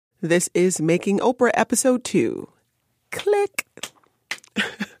This is Making Oprah Episode 2. Click.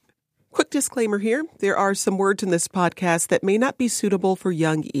 Quick disclaimer here. There are some words in this podcast that may not be suitable for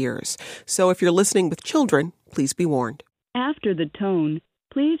young ears. So if you're listening with children, please be warned. After the tone,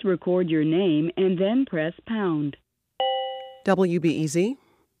 please record your name and then press pound. WBEZ.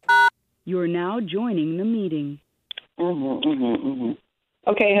 You're now joining the meeting.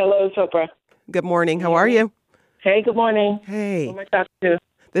 Okay, hello, it's Oprah. Good morning. How are you? Hey, good morning. Hey. Who am I talking to?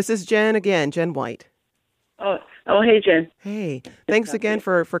 This is Jenn again, Jenn White. Oh, hey, Jen. Hey. Thanks again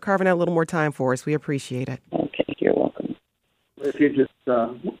for carving out a little more time for us. We appreciate it. Okay, you're welcome. If you just,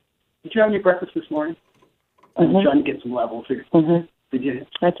 did you have any breakfast this morning? I'm trying to get some levels here. Did you?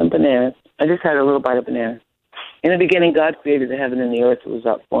 I had some bananas. I just had a little bite of banana. In the beginning, God created the heaven and the earth. It was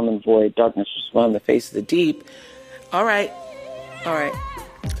out, form, and void. Darkness was on the face of the deep. All right.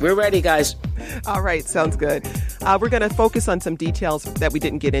 We're ready, guys. All right. Sounds good. We're going to focus on some details that we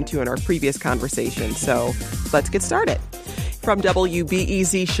didn't get into in our previous conversation. So let's get started. From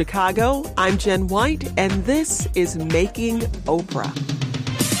WBEZ Chicago, I'm Jenn White, and this is Making Oprah.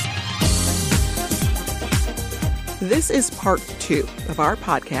 This is part 2 of our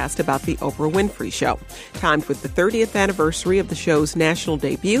podcast about the Oprah Winfrey Show, timed with the 30th anniversary of the show's national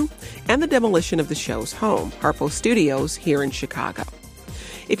debut and the demolition of the show's home, Harpo Studios, here in Chicago.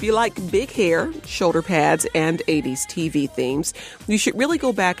 If you like big hair, shoulder pads, and 80s TV themes, you should really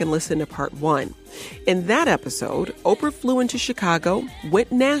go back and listen to part 1. In that episode, Oprah flew into Chicago, went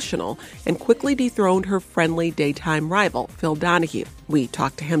national, and quickly dethroned her friendly daytime rival, Phil Donahue. We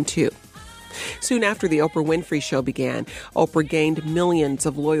talked to him too. Soon after the Oprah Winfrey Show began, Oprah gained millions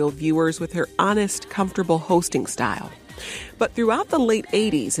of loyal viewers with her honest, comfortable hosting style. But throughout the late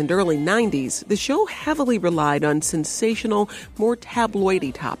 80s and early 90s, the show heavily relied on sensational, more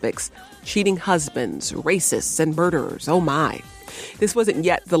tabloidy topics, cheating husbands, racists, and murderers. Oh my. This wasn't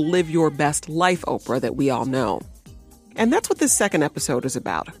yet the Live Your Best Life Oprah that we all know. And that's what this second episode is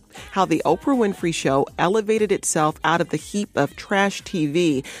about, how the Oprah Winfrey Show elevated itself out of the heap of trash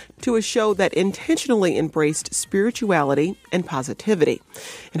TV to a show that intentionally embraced spirituality and positivity,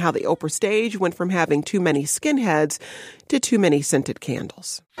 and how the Oprah stage went from having too many skinheads to too many scented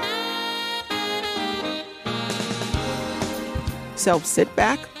candles. So sit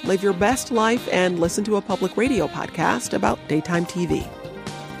back, live your best life, and listen to a public radio podcast about daytime TV.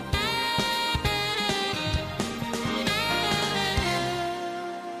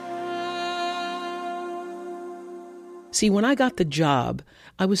 See, when I got the job,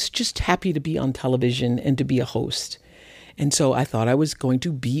 I was just happy to be on television and to be a host. And so I thought I was going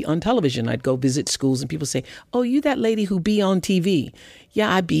to be on television. I'd go visit schools and people say, oh, you that lady who be on TV.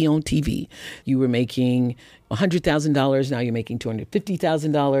 Yeah, I be on TV. You were making $100,000. Now you're making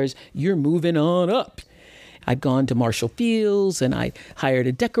 $250,000. You're moving on up. I'd gone to Marshall Fields and I hired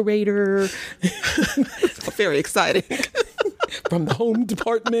a decorator. Very exciting. From the home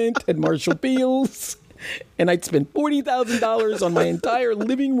department at Marshall Fields. And I'd spend $40,000 on my entire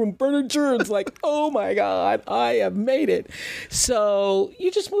living room furniture. It's like, oh my God, I have made it. So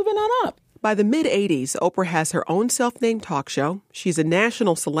you're just moving on up. By the mid-'80s, Oprah has her own self-named talk show. She's a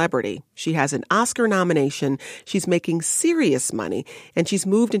national celebrity. She has an Oscar nomination. She's making serious money. And she's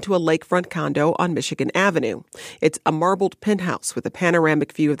moved into a lakefront condo on Michigan Avenue. It's a marbled penthouse with a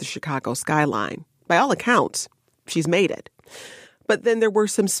panoramic view of the Chicago skyline. By all accounts, she's made it. But then there were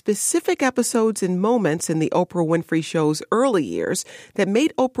some specific episodes and moments in the Oprah Winfrey Show's early years that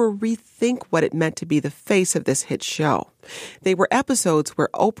made Oprah rethink what it meant to be the face of this hit show. They were episodes where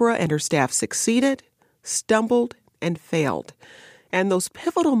Oprah and her staff succeeded, stumbled, and failed. And those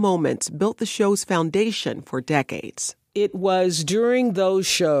pivotal moments built the show's foundation for decades. It was during those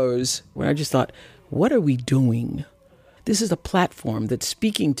shows where I just thought, what are we doing? This is a platform that's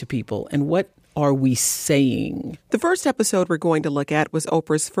speaking to people, and what are we saying? The first episode we're going to look at was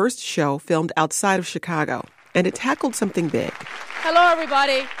Oprah's first show filmed outside of Chicago, and it tackled something big. Hello,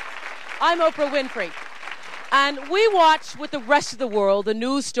 everybody. I'm Oprah Winfrey, and we watched with the rest of the world the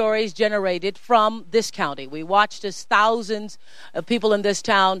news stories generated from this county. We watched as thousands of people in this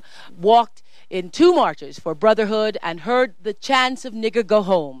town walked in 2 marches for brotherhood and heard the chants of nigger go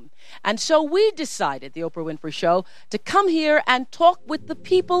home. And so we decided, the Oprah Winfrey Show, to come here and talk with the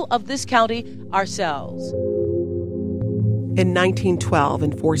people of this county ourselves. In 1912,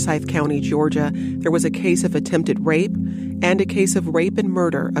 in Forsyth County, Georgia, there was a case of attempted rape and a case of rape and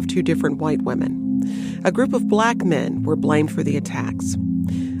murder of 2 different white women. A group of black men were blamed for the attacks.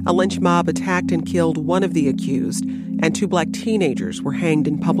 A lynch mob attacked and killed one of the accused, and 2 black teenagers were hanged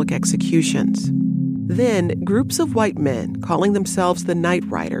in public executions. Then, groups of white men, calling themselves the Night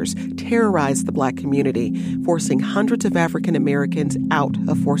Riders, terrorized the black community, forcing hundreds of African Americans out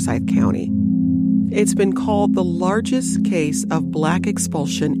of Forsyth County. It's been called the largest case of black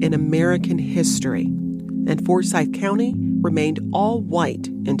expulsion in American history, and Forsyth County remained all white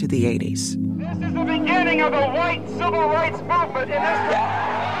into the 80s. This is the beginning of the white civil rights movement in this country.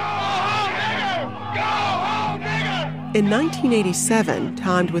 In 1987,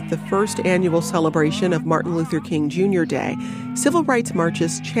 timed with the first annual celebration of Martin Luther King Jr. Day, civil rights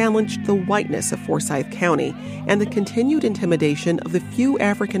marches challenged the whiteness of Forsyth County and the continued intimidation of the few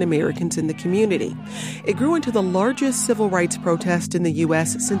African Americans in the community. It grew into the largest civil rights protest in the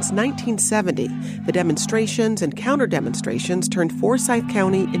U.S. since 1970. The demonstrations and counter-demonstrations turned Forsyth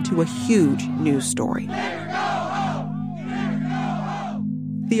County into a huge news story.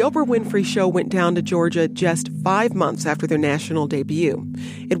 The Oprah Winfrey Show went down to Georgia just 5 months after their national debut.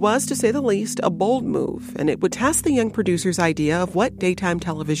 It was, to say the least, a bold move, and it would test the young producer's idea of what daytime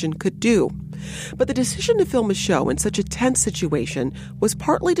television could do. But the decision to film a show in such a tense situation was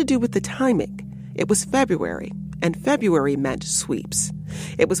partly to do with the timing. It was February, and February meant sweeps.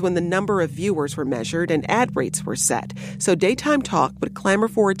 It was when the number of viewers were measured and ad rates were set, so daytime talk would clamor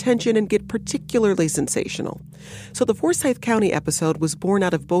for attention and get particularly sensational. So the Forsyth County episode was born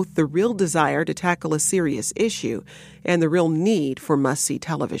out of both the real desire to tackle a serious issue and the real need for must-see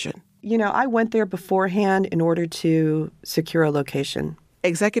television. You know, I went there beforehand in order to secure a location.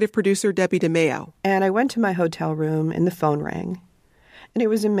 Executive producer Debbie DeMeo. And I went to my hotel room and the phone rang. And it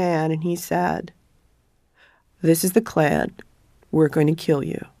was a man, and he said, "This is the Klan. We're going to kill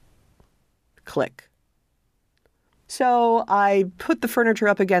you." Click. So I put the furniture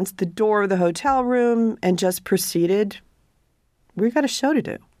up against the door of the hotel room and just proceeded. We've got a show to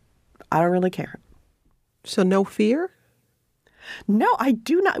do. I don't really care. So no fear? No, I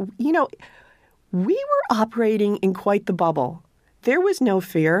do not. You know, we were operating in quite the bubble. There was no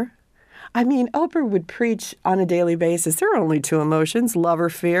fear. I mean, Oprah would preach on a daily basis. There are only two emotions, love or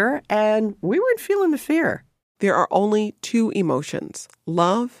fear, and we weren't feeling the fear. There are only two emotions,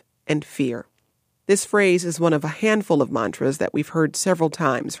 love and fear. This phrase is one of a handful of mantras that we've heard several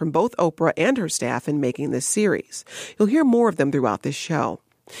times from both Oprah and her staff in making this series. You'll hear more of them throughout this show.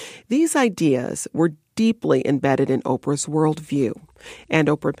 These ideas were deeply embedded in Oprah's worldview, and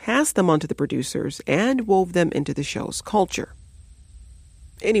Oprah passed them on to the producers and wove them into the show's culture.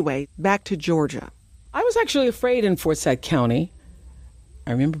 Anyway, back to Georgia. I was actually afraid in Forsyth County.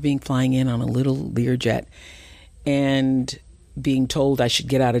 I remember flying in on a little Learjet and being told I should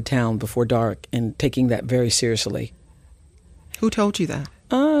get out of town before dark and taking that very seriously. Who told you that?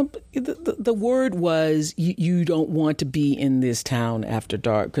 The word was you don't want to be in this town after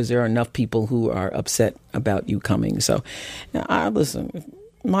dark because there are enough people who are upset about you coming. So, listen,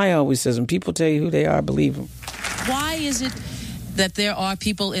 Maya always says when people tell you who they are, believe them. Why is it that there are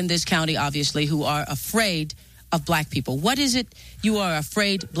people in this county, obviously, who are afraid of black people? What is it you are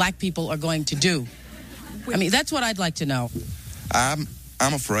afraid black people are going to do? I mean, that's what I'd like to know. I'm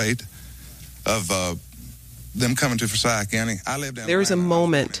afraid of them coming to Forsyth County. I live down. There's a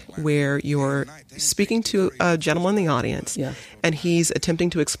moment where you're speaking to a gentleman in the audience, and he's attempting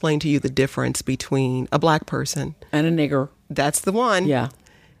to explain to you the difference between a black person and a nigger. That's the one. Yeah.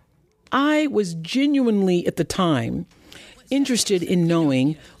 I was genuinely, at the time, interested in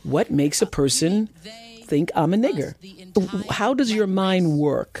knowing what makes a person think I'm a nigger. How does your mind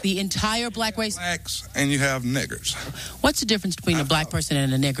work? The entire black race? Blacks and you have niggers. What's the difference between a black person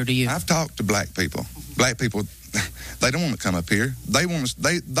and a nigger to you? I've talked to black people. Black people, they don't want to come up here. They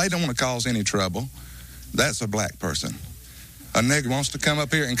don't want to cause any trouble. That's a black person. A nigger wants to come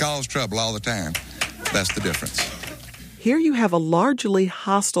up here and cause trouble all the time. That's the difference. Here you have a largely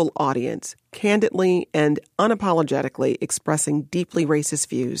hostile audience, candidly and unapologetically expressing deeply racist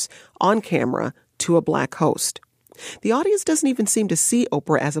views on camera to a black host. The audience doesn't even seem to see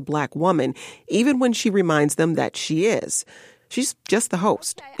Oprah as a black woman, even when she reminds them that she is. She's just the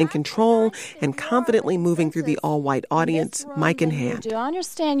host, in control and confidently moving through the all-white audience, mic in hand. I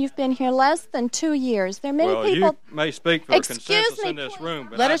understand you've been here less than 2 years. There are many people... You may speak for a consensus in this room.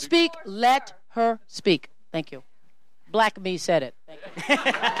 But Let her speak. Let her speak. Thank you. Black me said it.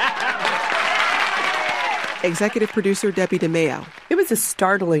 Executive producer Debbie DeMeo. It was a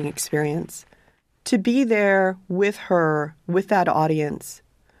startling experience. To be there with her, with that audience,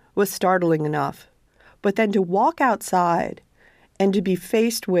 was startling enough. But then to walk outside and to be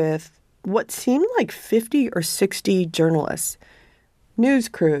faced with what seemed like 50 or 60 journalists, news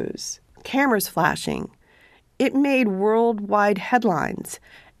crews, cameras flashing, it made worldwide headlines.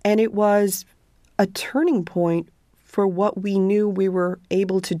 And it was a turning point for what we knew we were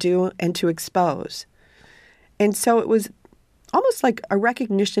able to do and to expose. And so it was almost like a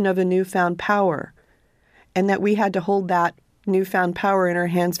recognition of a newfound power, and that we had to hold that newfound power in our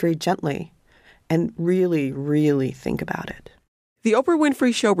hands very gently and really, really think about it. The Oprah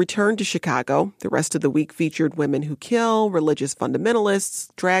Winfrey Show returned to Chicago. The rest of the week featured women who kill, religious fundamentalists,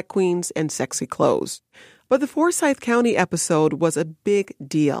 drag queens, and sexy clothes. But the Forsyth County episode was a big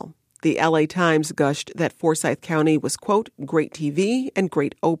deal. The LA Times gushed that Forsyth County was, quote, great TV and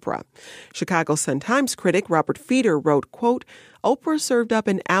great Oprah. Chicago Sun-Times critic Robert Feeder wrote, quote, Oprah served up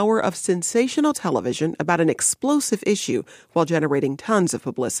an hour of sensational television about an explosive issue while generating tons of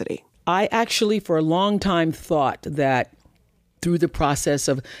publicity. I actually, for a long time, thought that through the process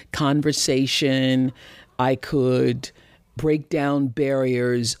of conversation, I could break down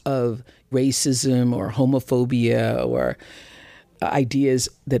barriers of racism or homophobia or ideas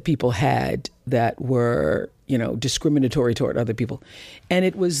that people had that were, discriminatory toward other people. And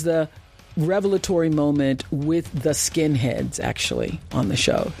it was the revelatory moment with the Skinheads, actually, on the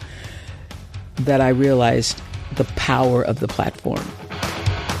show, that I realized the power of the platform.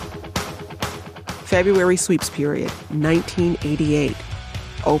 February sweeps period, 1988.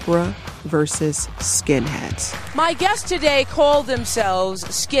 Oprah versus Skinheads. My guests today call themselves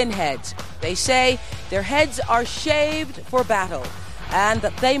Skinheads. They say their heads are shaved for battle and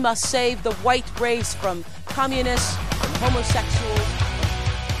that they must save the white race from communists and homosexuals.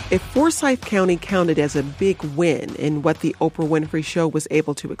 If Forsyth County counted as a big win in what the Oprah Winfrey Show was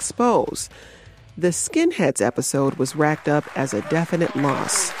able to expose, the Skinheads episode was racked up as a definite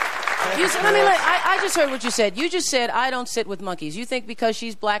loss. I just heard what you said. You just said, I don't sit with monkeys. You think because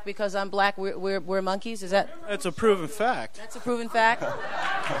she's black, because I'm black, we're monkeys? Is that? That's a proven fact. That's a proven fact?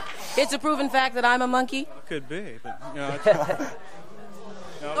 It's a proven fact that I'm a monkey? Could be, but, Go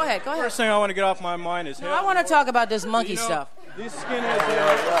ahead. First thing I want to get off my mind is... I want to talk about this monkey stuff. These skinheads...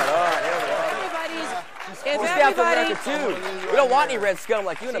 We stand for America, too. We don't want any red scum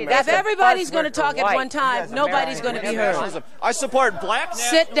like you in America. If everybody's going to talk at one time, nobody's going to be heard. I support black...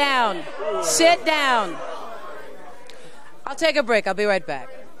 Sit down. Sit down. I'll take a break. I'll be right back.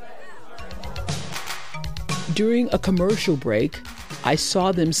 During a commercial break, I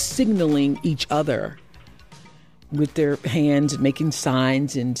saw them signaling each other with their hands and making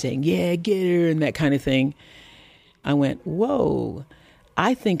signs and saying, yeah, get her, and that kind of thing. I went, whoa.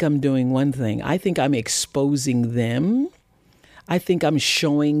 I think I'm doing one thing. I think I'm exposing them. I think I'm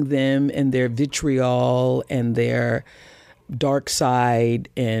showing them and their vitriol and their dark side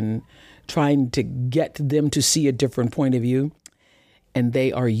and trying to get them to see a different point of view. And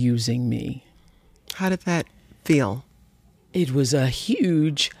they are using me. How did that feel? It was a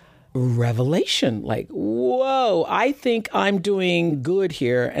huge revelation. Like, whoa, I think I'm doing good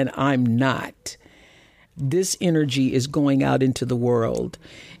here and I'm not. This energy is going out into the world,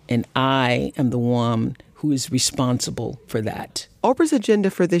 and I am the one who is responsible for that. Oprah's agenda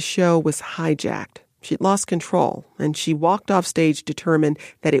for this show was hijacked. She'd lost control, and she walked off stage determined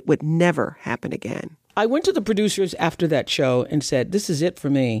that it would never happen again. I went to the producers after that show and said, this is it for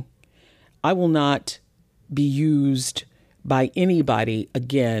me. I will not be used by anybody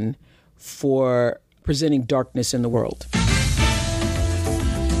again for presenting darkness in the world.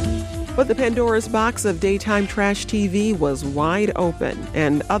 But the Pandora's box of daytime trash TV was wide open,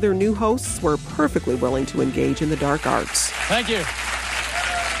 and other new hosts were perfectly willing to engage in the dark arts. Thank you.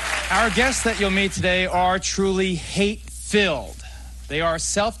 Our guests that you'll meet today are truly hate-filled. They are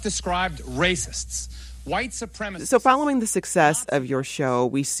self-described racists, white supremacists. So following the success of your show,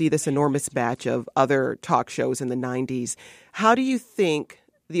 we see this enormous batch of other talk shows in the 90s. How do you think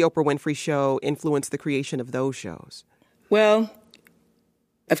the Oprah Winfrey Show influenced the creation of those shows? Well,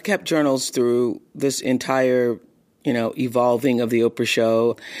 I've kept journals through this entire, evolving of the Oprah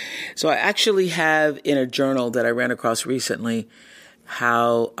Show. So I actually have in a journal that I ran across recently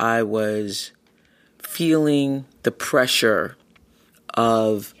how I was feeling the pressure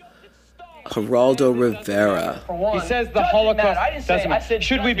of Geraldo Rivera. He says the Holocaust doesn't.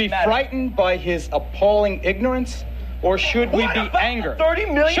 Should we be frightened by his appalling ignorance? Or should we be angered? 30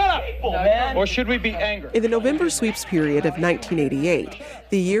 million Shut up! people, man! Or should we be angered? In the November sweeps period of 1988,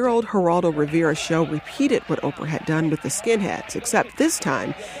 the year-old Geraldo Rivera show repeated what Oprah had done with the Skinheads, except this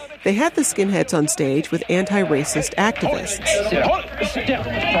time, they had the Skinheads on stage with anti-racist activists.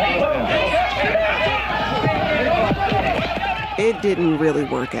 It didn't really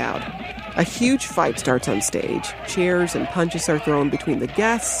work out. A huge fight starts on stage. Chairs and punches are thrown between the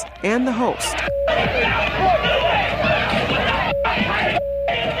guests and the host.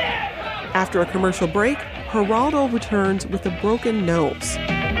 After a commercial break, Geraldo returns with a broken nose.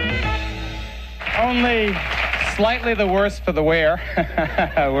 Only slightly the worse for the wear.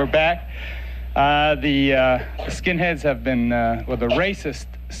 We're back. The skinheads have been, the racist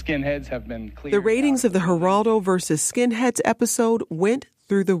skinheads have been cleared. The ratings of the Geraldo versus Skinheads episode went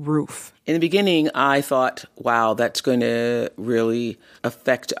through the roof. In the beginning, I thought, wow, that's going to really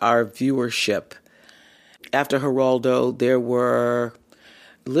affect our viewership. After Geraldo, there were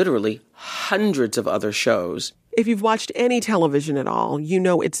literally hundreds of other shows. If you've watched any television at all, you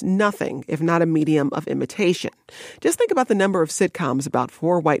know it's nothing if not a medium of imitation. Just think about the number of sitcoms about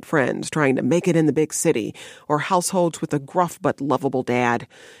four white friends trying to make it in the big city, or households with a gruff but lovable dad.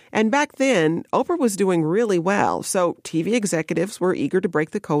 And back then, Oprah was doing really well, so TV executives were eager to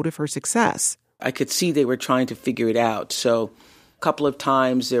break the code of her success. I could see they were trying to figure it out. So a couple of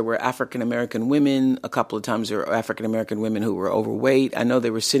times there were African-American women. A couple of times there were African-American women who were overweight. I know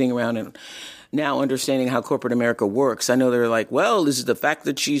they were sitting around and now understanding how corporate America works. I know they're like, well, is it the fact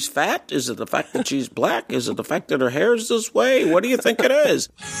that she's fat? Is it the fact that she's black? Is it the fact that her hair is this way? What do you think it is?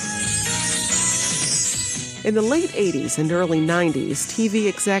 In the late 80s and early 90s, TV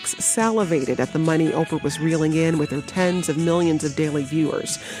execs salivated at the money Oprah was reeling in with her tens of millions of daily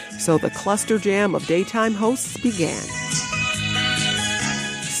viewers. So the cluster jam of daytime hosts began.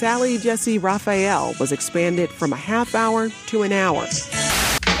 Sally Jessy Raphael was expanded from a half hour to an hour.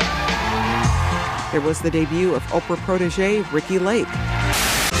 There was the debut of Oprah protege Ricki Lake.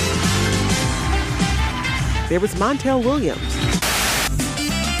 There was Montel Williams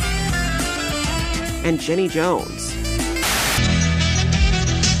and Jenny Jones.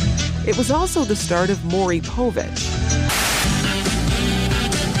 It was also the start of Maury Povich.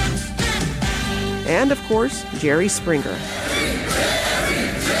 And, of course, Jerry Springer.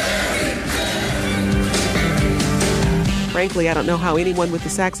 Frankly, I don't know how anyone with the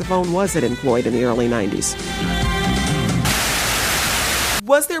saxophone wasn't employed in the early 90s.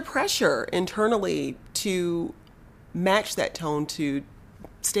 Was there pressure internally to match that tone to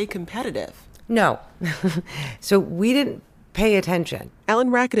stay competitive? No. So we didn't pay attention. Ellen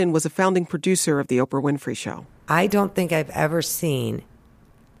Rakuten was a founding producer of The Oprah Winfrey Show. I don't think I've ever seen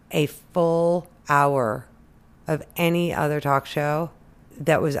a full hour of any other talk show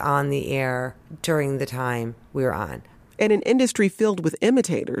that was on the air during the time we were on. In an industry filled with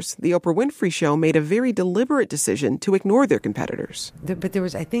imitators, The Oprah Winfrey Show made a very deliberate decision to ignore their competitors. But there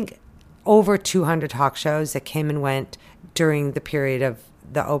was, I think, over 200 talk shows that came and went during the period of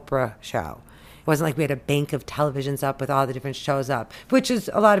the Oprah Show. It wasn't like we had a bank of televisions up with all the different shows up, which is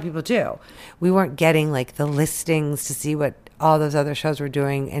a lot of people do. We weren't getting like the listings to see what all those other shows were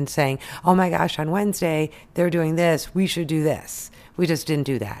doing and saying, oh my gosh, on Wednesday, they're doing this, we should do this. We just didn't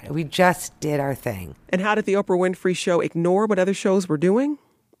do that. We just did our thing. And how did the Oprah Winfrey Show ignore what other shows were doing?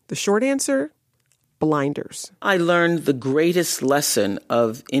 The short answer, blinders. I learned the greatest lesson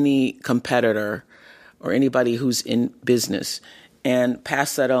of any competitor or anybody who's in business and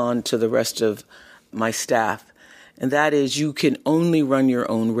pass that on to the rest of my staff. And that is, you can only run your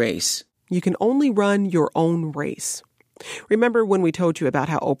own race. You can only run your own race. Remember when we told you about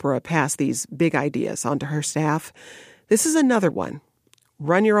how Oprah passed these big ideas onto her staff? This is another one.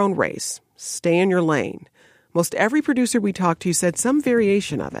 Run your own race. Stay in your lane. Most every producer we talked to said some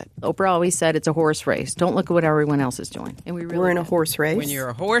variation of it. Oprah always said it's a horse race. Don't look at what everyone else is doing. And we're in a horse race. When you're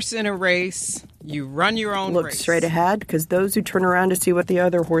a horse in a race, you run your own race. Look straight ahead, because those who turn around to see what the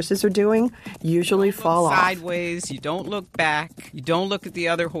other horses are doing usually fall off. Sideways. You don't look back. You don't look at the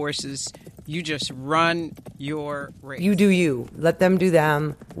other horses. You just run your race. You do you. Let them do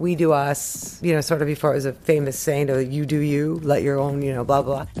them. We do us. You know, sort of before it was a famous saying, you do you. Let your own, blah,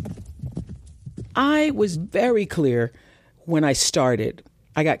 blah. I was very clear when I started.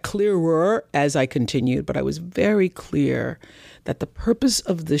 I got clearer as I continued, but I was very clear that the purpose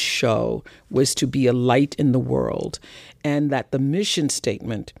of the show was to be a light in the world, and that the mission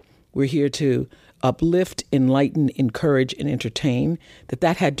statement, we're here to uplift, enlighten, encourage, and entertain,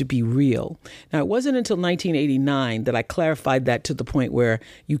 that had to be real. Now, it wasn't until 1989 that I clarified that to the point where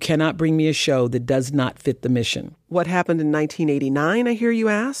you cannot bring me a show that does not fit the mission. What happened in 1989, I hear you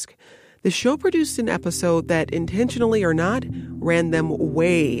ask? The show produced an episode that, intentionally or not, ran them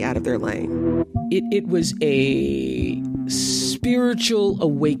way out of their lane. It was a spiritual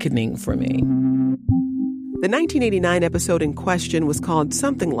awakening for me. The 1989 episode in question was called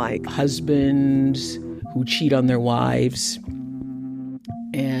something like Husbands Who Cheat on Their Wives.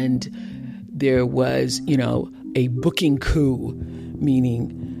 And there was, a booking coup,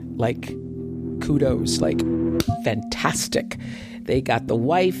 meaning like kudos, like fantastic. They got the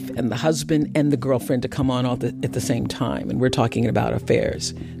wife and the husband and the girlfriend to come on all at the same time. And we're talking about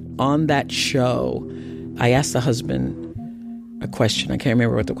affairs. On that show, I asked the husband a question. I can't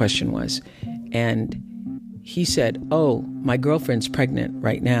remember what the question was. And he said, oh, my girlfriend's pregnant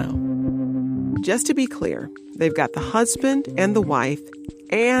right now. Just to be clear, they've got the husband and the wife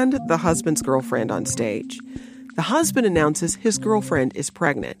and the husband's girlfriend on stage. The husband announces his girlfriend is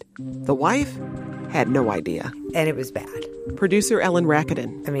pregnant. The wife had no idea. And it was bad. Producer Ellen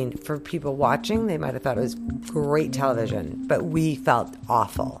Rakuten. I mean, for people watching, they might have thought it was great television, but we felt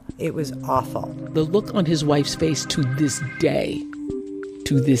awful. It was awful. The look on his wife's face to this day,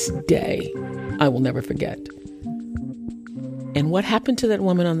 I will never forget. And what happened to that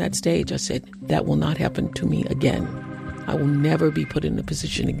woman on that stage? I said, that will not happen to me again. I will never be put in a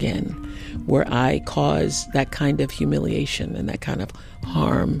position again where I cause that kind of humiliation and that kind of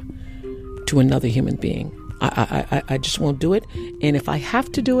harm to another human being. I just won't do it. And if I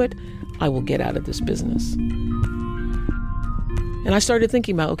have to do it, I will get out of this business. And I started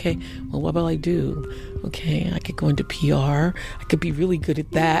thinking about, okay, well, what will I do? Okay, I could go into PR. I could be really good at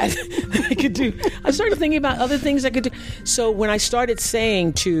that. I started thinking about other things I could do. So when I started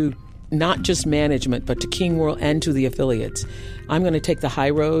saying to not just management, but to King World and to the affiliates, I'm going to take the high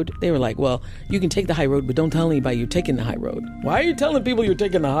road, they were like, well, you can take the high road, but don't tell anybody you're taking the high road. Why are you telling people you're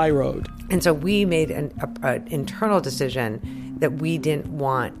taking the high road? And so we made an internal decision that we didn't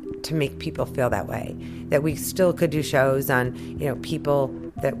want to make people feel that way, that we still could do shows on, people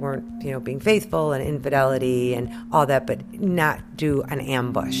that weren't, being faithful and infidelity and all that, but not do an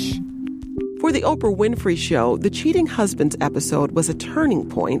ambush. For the Oprah Winfrey Show, the cheating husbands episode was a turning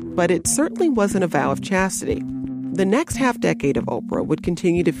point, but it certainly wasn't a vow of chastity. The next half-decade of Oprah would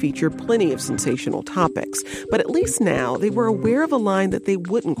continue to feature plenty of sensational topics, but at least now they were aware of a line that they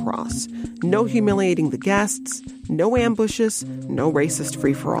wouldn't cross. No humiliating the guests, no ambushes, no racist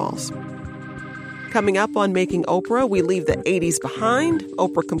free-for-alls. Coming up on Making Oprah, we leave the 80s behind,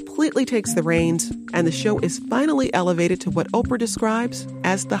 Oprah completely takes the reins, and the show is finally elevated to what Oprah describes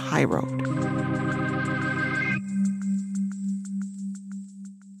as the high road.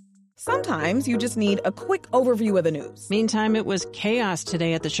 Sometimes you just need a quick overview of the news. Meantime, it was chaos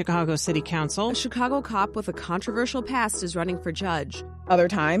today at the Chicago City Council. A Chicago cop with a controversial past is running for judge. Other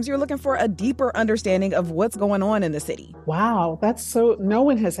times, you're looking for a deeper understanding of what's going on in the city. Wow, no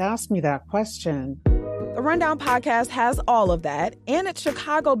one has asked me that question. The Rundown podcast has all of that, and it's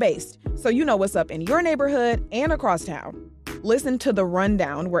Chicago-based, so you know what's up in your neighborhood and across town. Listen to The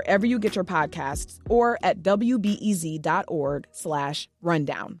Rundown wherever you get your podcasts or at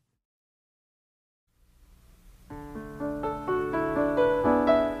WBEZ.org/rundown.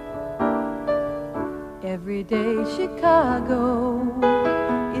 Every day Chicago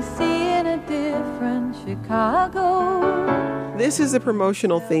is seeing a different Chicago. This is a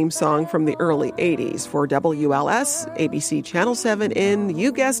promotional theme song from the early 80s for WLS, ABC Channel 7 in,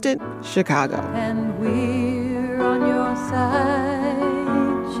 you guessed it, Chicago. And we're on your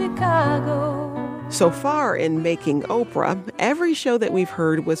side, Chicago. So far in Making Oprah, every show that we've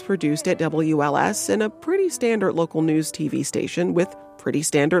heard was produced at WLS and a pretty standard local news TV station with pretty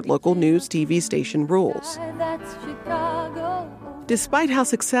standard local news TV station rules. Despite how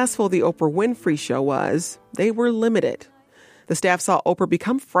successful the Oprah Winfrey Show was, they were limited. The staff saw Oprah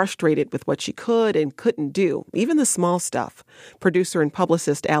become frustrated with what she could and couldn't do, even the small stuff. Producer and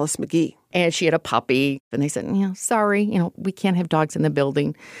publicist Alice McGee. And she had a puppy, and they said, sorry, we can't have dogs in the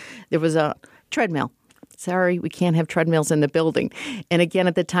building. There was a treadmill. Sorry, we can't have treadmills in the building. And again,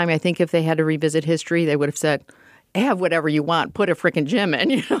 at the time, I think if they had to revisit history, they would have said, have whatever you want, put a frickin' gym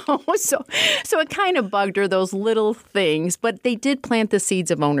in, So it kind of bugged her, those little things. But they did plant the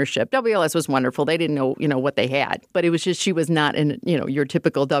seeds of ownership. WLS was wonderful. They didn't know, what they had. But it was just she was not, your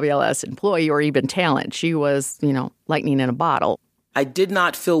typical WLS employee or even talent. She was, lightning in a bottle. I did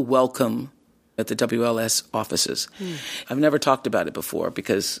not feel welcome at the WLS offices. I've never talked about it before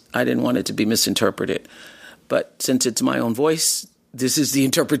because I didn't want it to be misinterpreted. But since it's my own voice, this is the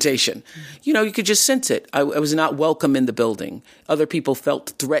interpretation. You could just sense it. I was not welcome in the building. Other people felt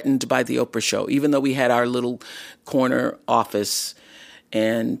threatened by the Oprah Show, even though we had our little corner office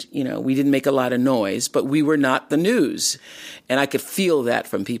and, we didn't make a lot of noise, but we were not the news. And I could feel that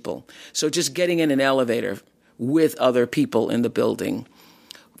from people. So just getting in an elevator with other people in the building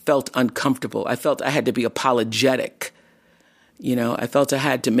felt uncomfortable. I felt I had to be apologetic. I felt I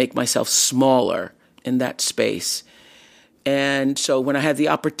had to make myself smaller in that space. And so when I had the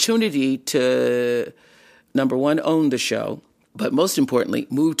opportunity to, number one, own the show, but most importantly,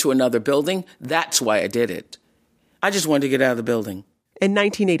 move to another building, that's why I did it. I just wanted to get out of the building. In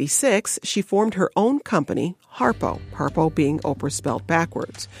 1986, she formed her own company, Harpo, Harpo being Oprah spelled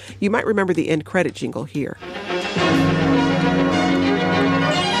backwards. You might remember the end credit jingle here.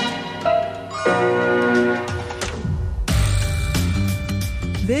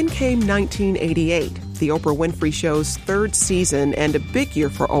 Then came 1988. the Oprah Winfrey Show's third season and a big year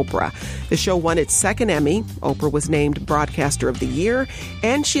for Oprah. The show won its second Emmy. Oprah was named Broadcaster of the Year,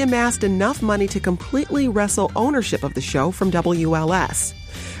 and she amassed enough money to completely wrestle ownership of the show from WLS.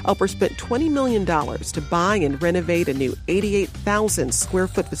 Oprah spent $20 million to buy and renovate a new 88,000 square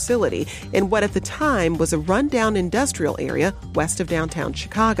foot facility in what at the time was a rundown industrial area west of downtown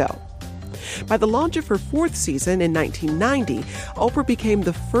Chicago. By the launch of her fourth season in 1990, Oprah became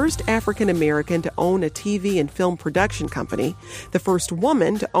the first African American to own a TV and film production company, the first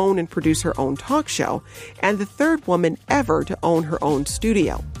woman to own and produce her own talk show, and the third woman ever to own her own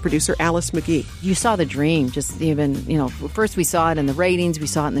studio. Producer Alice McGee. You saw the dream, just even, first we saw it in the ratings, we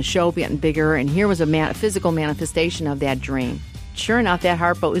saw it in the show getting bigger, and here was a physical manifestation of that dream. Sure enough, that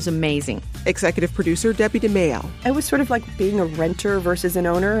Harpo is amazing. Executive producer Debbie DeMaio. It was sort of like being a renter versus an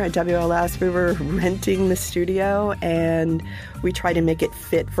owner. At WLS, we were renting the studio, and we tried to make it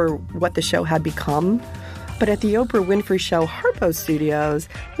fit for what the show had become. But at the Oprah Winfrey Show Harpo Studios,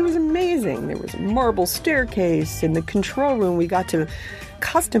 it was amazing. There was a marble staircase in the control room. We got to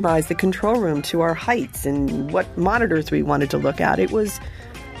customize the control room to our heights and what monitors we wanted to look at. It was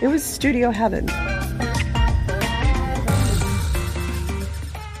studio heaven.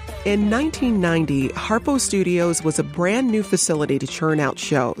 In 1990, Harpo Studios was a brand new facility to churn out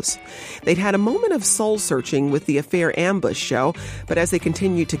shows. They'd had a moment of soul-searching with the Affair Ambush show, but as they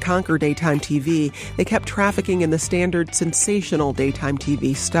continued to conquer daytime TV, they kept trafficking in the standard sensational daytime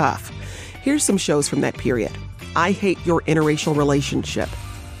TV stuff. Here's some shows from that period. I Hate Your Interracial Relationship,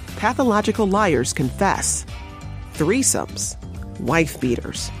 Pathological Liars Confess, Threesomes, Wife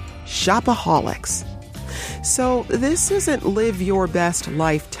Beaters, Shopaholics. So this isn't Live Your Best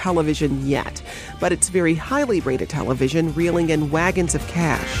Life television yet, but it's very highly rated television, reeling in wagons of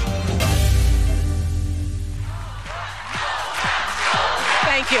cash.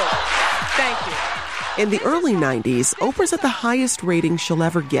 Thank you. In the early 90s, Oprah's at the highest rating she'll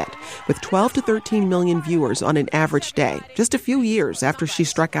ever get, with 12 to 13 million viewers on an average day, just a few years after she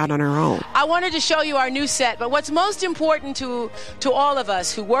struck out on her own. I wanted to show you our new set, but what's most important to all of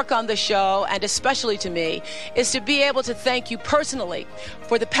us who work on the show, and especially to me, is to be able to thank you personally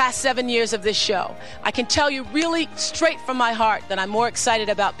for the past 7 years of this show. I can tell you really straight from my heart that I'm more excited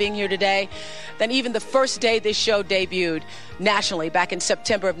about being here today than even the first day this show debuted nationally back in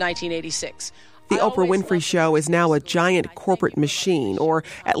September of 1986. The Oprah Winfrey Show is now a giant corporate machine, or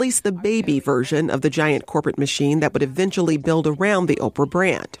at least the baby version of the giant corporate machine that would eventually build around the Oprah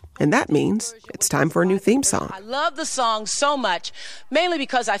brand. And that means it's time for a new theme song. I love the song so much, mainly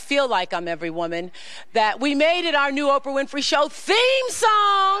because I feel like I'm every woman, that we made it our new Oprah Winfrey Show theme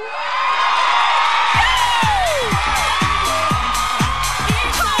song.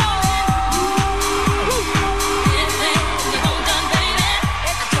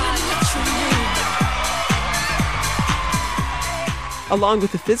 Along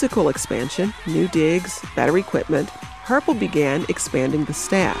with the physical expansion, new digs, better equipment, Harpo began expanding the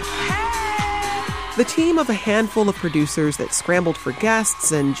staff. The team of a handful of producers that scrambled for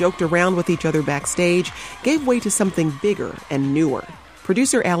guests and joked around with each other backstage gave way to something bigger and newer.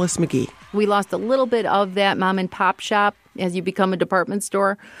 Producer Alice McGee. We lost a little bit of that mom and pop shop as you become a department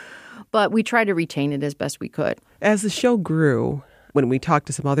store, but we tried to retain it as best we could. As the show grew, when we talked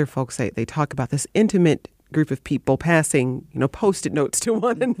to some other folks, they talk about this intimate group of people passing, Post-it notes to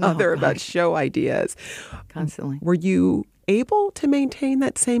one another about show ideas. Constantly. Were you able to maintain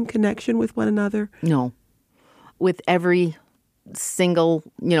that same connection with one another? No. With every single,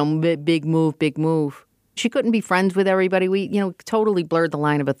 big move. She couldn't be friends with everybody. We, totally blurred the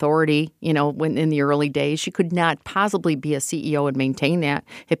line of authority, when in the early days. She could not possibly be a CEO and maintain that.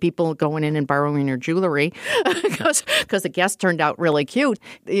 Had people going in and borrowing her jewelry because the guest turned out really cute.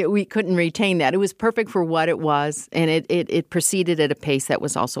 We couldn't retain that. It was perfect for what it was, and it proceeded at a pace that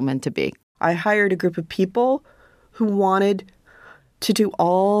was also meant to be. I hired a group of people who wanted to do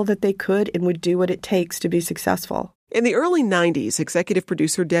all that they could and would do what it takes to be successful. In the early 90s, executive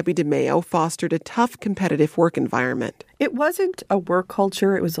producer Debbie DeMaio fostered a tough, competitive work environment. It wasn't a work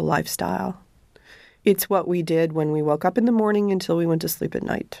culture, it was a lifestyle. It's what we did when we woke up in the morning until we went to sleep at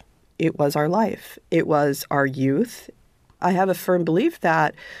night. It was our life. It was our youth. I have a firm belief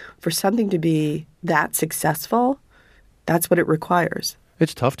that for something to be that successful, that's what it requires.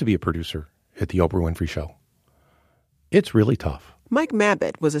 It's tough to be a producer at the Oprah Winfrey Show. It's really tough. Mike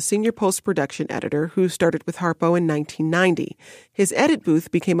Mabbitt was a senior post-production editor who started with Harpo in 1990. His edit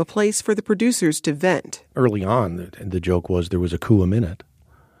booth became a place for the producers to vent. Early on, the joke was there was a coup a minute.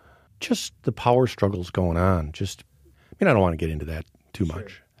 Just the power struggles going on. I don't want to get into that too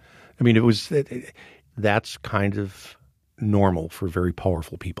much. That's kind of normal for very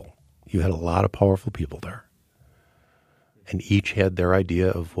powerful people. You had a lot of powerful people there. And each had their idea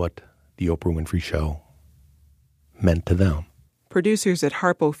of what the Oprah Winfrey Show meant to them. Producers at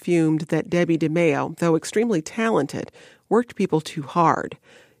Harpo fumed that Debbie DeMeo, though extremely talented, worked people too hard.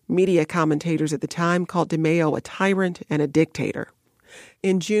 Media commentators at the time called DeMeo a tyrant and a dictator.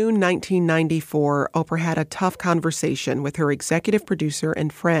 In June 1994, Oprah had a tough conversation with her executive producer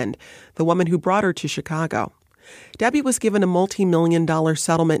and friend, the woman who brought her to Chicago. Debbie was given a multi-million-dollar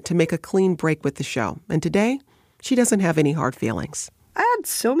settlement to make a clean break with the show, and today, she doesn't have any hard feelings. I had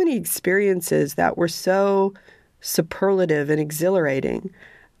so many experiences that were so superlative and exhilarating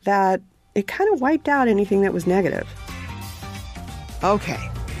that it kind of wiped out anything that was negative. Okay.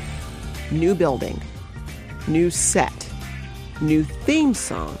 New building. New set. New theme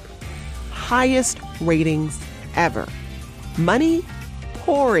song. Highest ratings ever. Money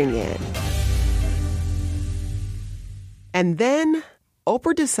pouring in. And then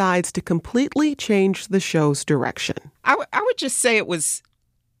Oprah decides to completely change the show's direction. I would just say it was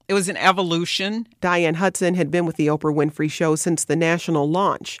an evolution. Diane Hudson had been with the Oprah Winfrey Show since the national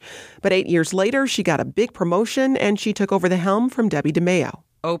launch. But 8 years later, she got a big promotion and she took over the helm from Debbie DeMeo.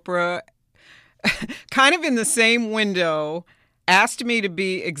 Oprah, kind of in the same window, asked me to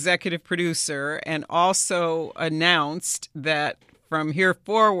be executive producer and also announced that from here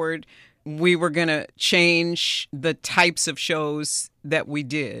forward, we were going to change the types of shows that we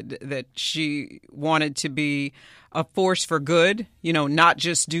did, that she wanted to be a force for good, not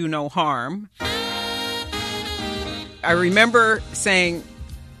just do no harm. I remember saying,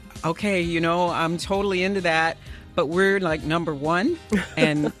 okay, I'm totally into that, but we're like number one.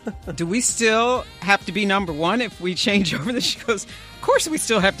 And do we still have to be number one if we change over the shows? Of course we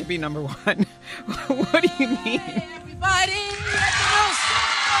still have to be number one. What do you mean? Hey, everybody, let the Wilson.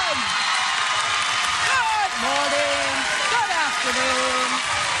 Good morning. Good afternoon.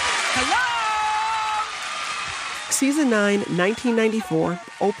 Hello. Season 9, 1994,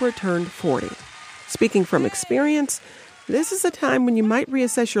 Oprah turned 40. Speaking from experience, this is a time when you might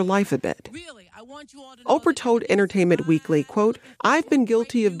reassess your life a bit. Oprah told Entertainment Weekly, quote, "I've been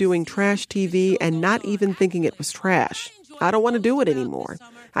guilty of doing trash TV and not even thinking it was trash. I don't want to do it anymore.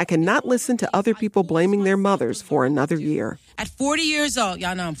 I cannot listen to other people blaming their mothers for another year." At 40 years old,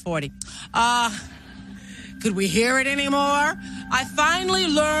 y'all know I'm 40. Could we hear it anymore? I finally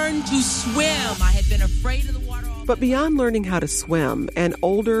learned to swim. I had been afraid of the water. But beyond learning how to swim, an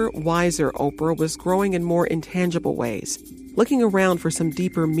older, wiser Oprah was growing in more intangible ways, looking around for some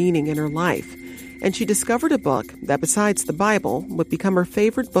deeper meaning in her life. And she discovered a book that, besides the Bible, would become her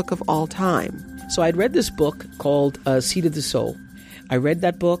favorite book of all time. So I'd read this book called Seed of the Soul. I read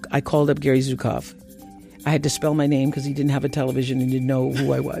that book. I called up Gary Zukav. I had to spell my name because he didn't have a television and didn't know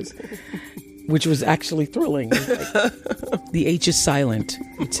who I was, which was actually thrilling. The H is silent.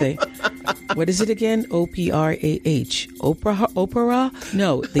 You'd say, what is it again? O-P-R-A-H. Oprah?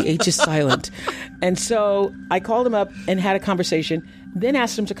 No, the H is silent. And so I called him up and had a conversation, then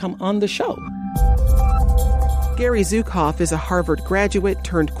asked him to come on the show. Gary Zukav is a Harvard graduate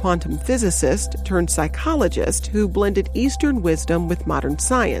turned quantum physicist turned psychologist who blended Eastern wisdom with modern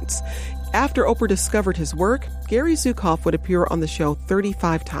science. After Oprah discovered his work, Gary Zukav would appear on the show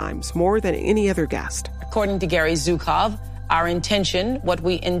 35 times, more than any other guest. According to Gary Zukav, our intention, what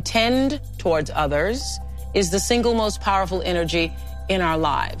we intend towards others, is the single most powerful energy in our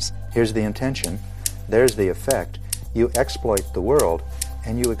lives. Here's the intention. There's the effect. You exploit the world,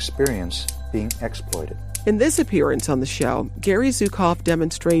 and you experience being exploited. In this appearance on the show, Gary Zukav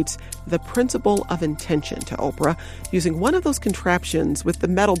demonstrates the principle of intention to Oprah using one of those contraptions with the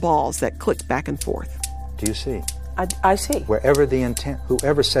metal balls that click back and forth. Do you see? I see. Wherever the intent,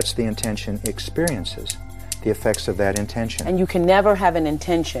 whoever sets the intention experiences the effects of that intention. And you can never have an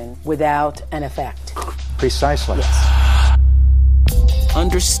intention without an effect. Precisely. Yes.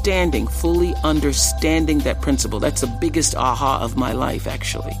 Fully understanding that principle. That's the biggest aha of my life,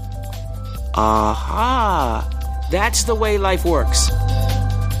 actually. Aha! That's the way life works.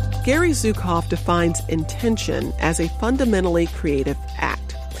 Gary Zukav defines intention as a fundamentally creative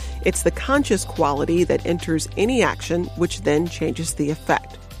act. It's the conscious quality that enters any action, which then changes the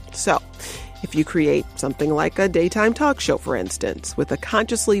effect. So, if you create something like a daytime talk show, for instance, with a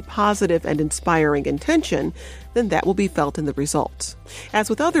consciously positive and inspiring intention, then that will be felt in the results. As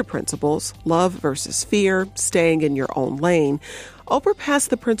with other principles, love versus fear, staying in your own lane, Oprah passed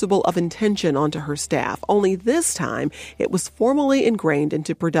the principle of intention onto her staff, only this time it was formally ingrained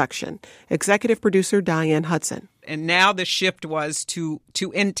into production. Executive producer Diane Hudson. And now the shift was to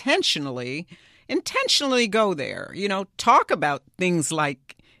intentionally go there. Talk about things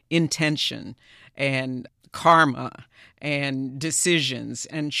like intention and karma and decisions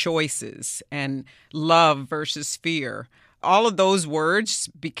and choices and love versus fear. All of those words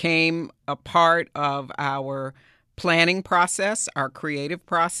became a part of our planning process, our creative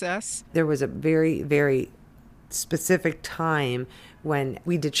process. There was a very, very specific time when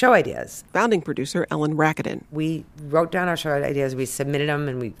we did show ideas. Founding producer Ellen Racketen. We wrote down our show ideas, we submitted them,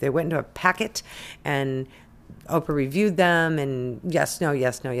 and they went into a packet, and Oprah reviewed them, and yes, no,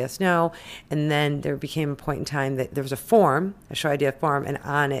 yes, no, yes, no. And then there became a point in time that there was a form, a show idea form, and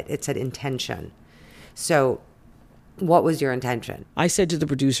on it, it said intention. So what was your intention? I said to the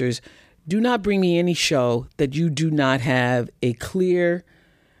producers, do not bring me any show that you do not have a clear,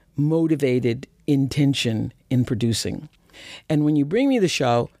 motivated intention in producing. And when you bring me the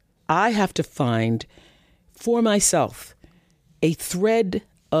show, I have to find for myself a thread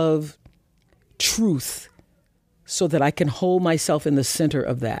of truth so that I can hold myself in the center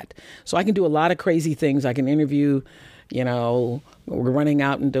of that. So I can do a lot of crazy things. I can interview, we're running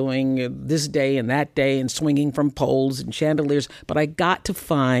out and doing this day and that day and swinging from poles and chandeliers. But I got to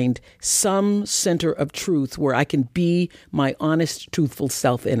find some center of truth where I can be my honest, truthful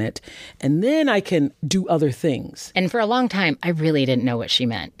self in it. And then I can do other things. And for a long time, I really didn't know what she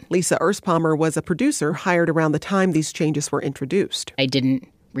meant. Lisa Erspalmer was a producer hired around the time these changes were introduced. I didn't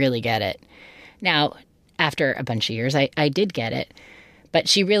really get it. Now, after a bunch of years, I did get it. But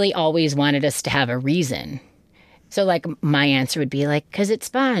she really always wanted us to have a reason. So, my answer would be because it's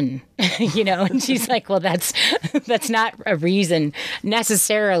fun, and she's like, well, that's not a reason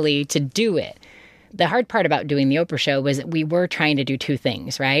necessarily to do it. The hard part about doing the Oprah show was that we were trying to do two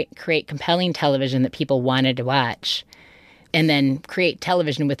things, right? Create compelling television that people wanted to watch, and then create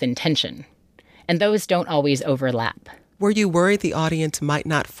television with intention. And those don't always overlap. Were you worried the audience might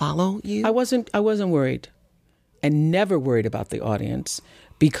not follow you? I wasn't worried, and never worried about the audience,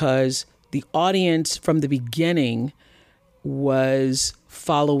 because the audience from the beginning was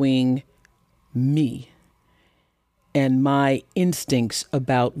following me and my instincts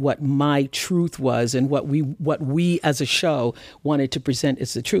about what my truth was and what we as a show wanted to present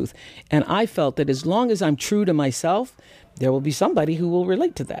as the truth. And I felt that as long as I'm true to myself, there will be somebody who will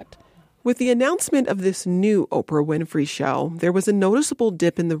relate to that. With the announcement of this new Oprah Winfrey Show, there was a noticeable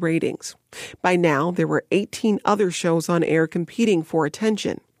dip in the ratings. By now, there were 18 other shows on air competing for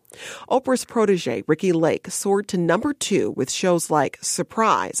attention. Oprah's protege, Ricki Lake, soared to number 2 with shows like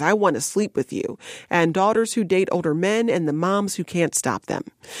Surprise, I Want to Sleep with You, and Daughters Who Date Older Men and the Moms Who Can't Stop Them.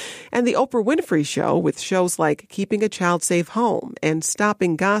 And The Oprah Winfrey Show, with shows like Keeping a Child Safe Home and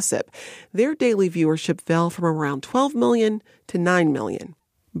Stopping Gossip, their daily viewership fell from around 12 million to 9 million.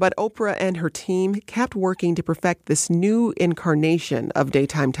 But Oprah and her team kept working to perfect this new incarnation of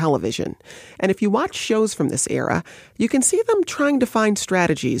daytime television. And if you watch shows from this era, you can see them trying to find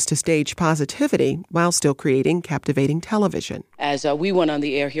strategies to stage positivity while still creating captivating television. As we went on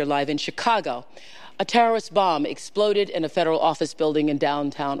the air here live in Chicago, a terrorist bomb exploded in a federal office building in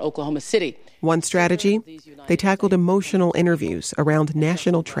downtown Oklahoma City. One strategy, they tackled emotional interviews around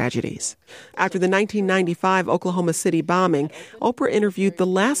national tragedies. After the 1995 Oklahoma City bombing, Oprah interviewed the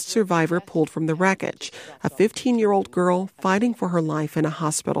last survivor pulled from the wreckage, a 15-year-old girl fighting for her life in a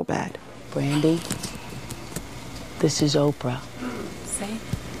hospital bed. Brandy, this is Oprah. Say.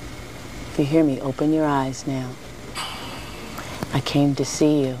 If you hear me, open your eyes now. I came to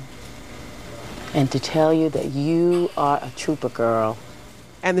see you and to tell you that you are a trooper girl.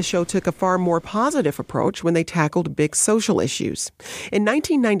 And the show took a far more positive approach when they tackled big social issues. In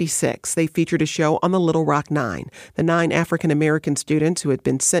 1996, they featured a show on the Little Rock Nine, the 9 African-American students who had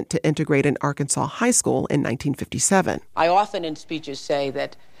been sent to integrate in Arkansas High School in 1957. I often in speeches say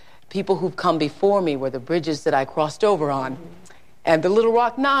that people who've come before me were the bridges that I crossed over on. And the Little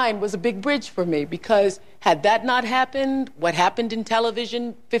Rock Nine was a big bridge for me, because had that not happened, what happened in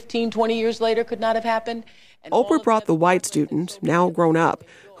television 15, 20 years later could not have happened. Oprah brought the white student, now grown up,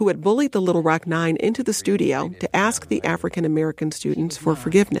 who had bullied the Little Rock Nine into the studio to ask the African-American students for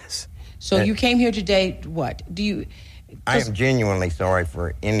forgiveness. So you came here today, what? I am genuinely sorry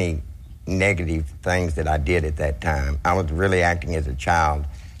for any negative things that I did at that time. I was really acting as a child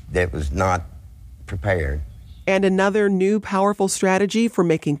that was not prepared. And another new powerful strategy for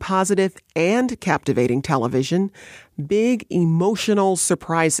making positive and captivating television, big emotional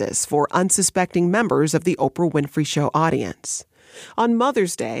surprises for unsuspecting members of the Oprah Winfrey Show audience. On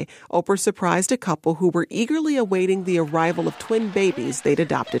Mother's Day, Oprah surprised a couple who were eagerly awaiting the arrival of twin babies they'd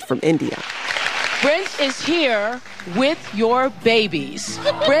adopted from India. Brent is here with your babies.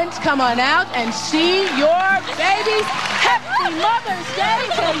 Brent, come on out and see your babies. Happy Mother's Day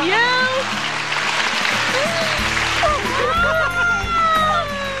to you.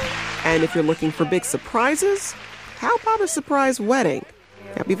 And if you're looking for big surprises, how about a surprise wedding?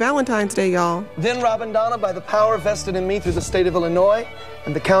 Happy Valentine's Day, y'all. Then, Rob and Donna, by the power vested in me through the state of Illinois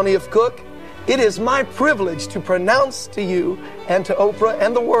and the county of Cook, it is my privilege to pronounce to you and to Oprah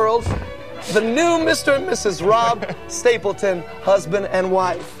and the world the new Mr. and Mrs. Rob Stapleton, husband and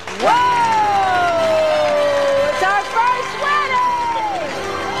wife. Whoa! It's our first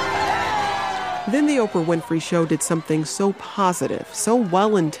wedding! Then the Oprah Winfrey Show did something so positive, so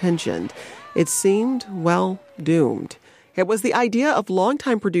well-intentioned, it seemed, well, doomed. It was the idea of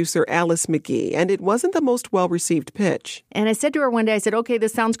longtime producer Alice McGee, and it wasn't the most well-received pitch. And I said to her one day, I said, okay,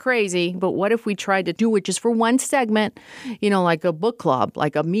 this sounds crazy, but what if we tried to do it just for one segment, like a book club,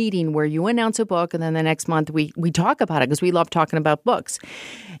 like a meeting where you announce a book, and then the next month we talk about it because we love talking about books.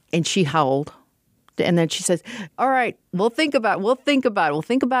 And she howled. And then she says, all right, we'll think about it. We'll think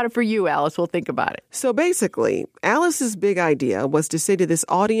about it for you, Alice. We'll think about it. So basically, Alice's big idea was to say to this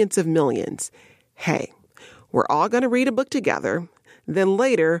audience of millions, hey, we're all going to read a book together. Then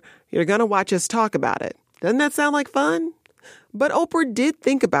later, you're going to watch us talk about it. Doesn't that sound like fun? But Oprah did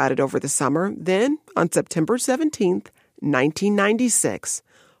think about it over the summer. Then, on September 17th, 1996,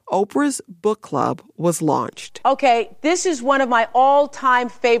 Oprah's book club was launched. Okay, this is one of my all-time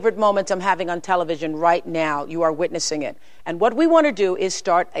favorite moments I'm having on television right now. You are witnessing it. And what we want to do is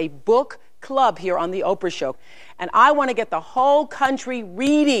start a book club here on The Oprah Show. And I want to get the whole country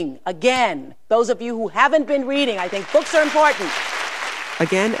reading again. Those of you who haven't been reading, I think books are important.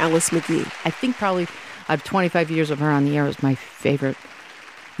 Again, Alice McGee. I think probably out of 25 years of her on the air was my favorite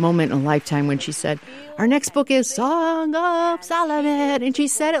moment in a lifetime when she said, our next book is Song of Solomon. And she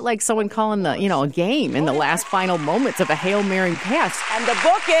said it like someone calling a game in the last final moments of a Hail Mary pass. And the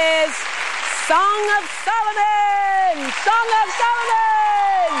book is Song of Solomon! Song of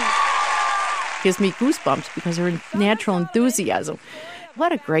Solomon! Gives me goosebumps because of her natural enthusiasm.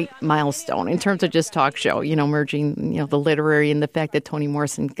 What a great milestone in terms of just talk show, merging, the literary and the fact that Toni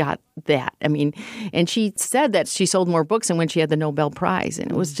Morrison got that. I mean, and she said that she sold more books than when she had the Nobel Prize.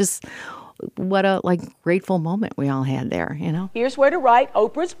 And it was just what a grateful moment we all had there, Here's where to write: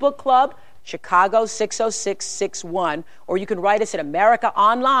 Oprah's Book Club, Chicago 60661. Or you can write us at America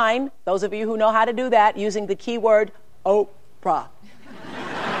Online, those of you who know how to do that, using the keyword Oprah.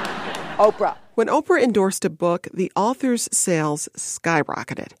 Oprah. When Oprah endorsed a book, the author's sales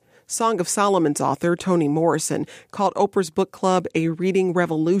skyrocketed. Song of Solomon's author, Toni Morrison, called Oprah's book club a reading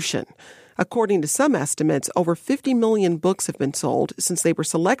revolution. According to some estimates, over 50 million books have been sold since they were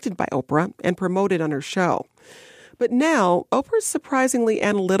selected by Oprah and promoted on her show. But now, Oprah's surprisingly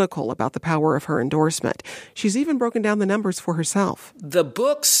analytical about the power of her endorsement. She's even broken down the numbers for herself. The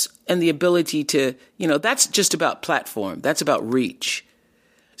books and the ability to, that's just about platform. That's about reach.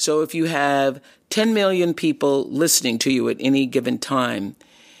 So if you have 10 million people listening to you at any given time,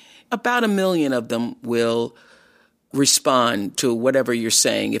 about 1 million of them will respond to whatever you're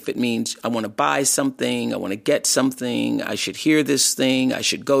saying. If it means I want to buy something, I want to get something, I should hear this thing, I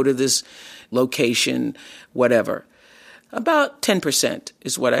should go to this location, whatever. About 10%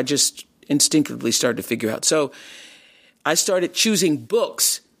 is what I just instinctively started to figure out. So I started choosing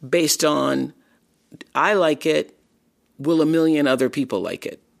books based on, I like it, will 1 million other people like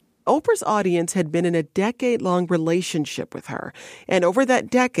it? Oprah's audience had been in a decade-long relationship with her, and over that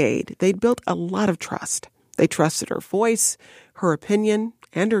decade, they'd built a lot of trust. They trusted her voice, her opinion,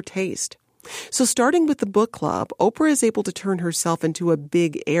 and her taste. So starting with the book club, Oprah is able to turn herself into a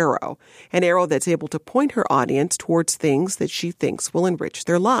big arrow, an arrow that's able to point her audience towards things that she thinks will enrich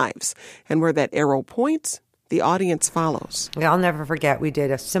their lives. And where that arrow points, the audience follows. I'll never forget, we did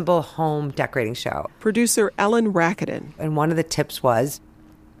a simple home decorating show. Producer Ellen Rackeden. And one of the tips was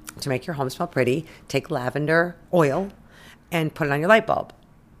to make your home smell pretty, take lavender oil and put it on your light bulb.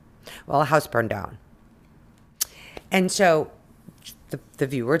 Well, a house burned down. And so the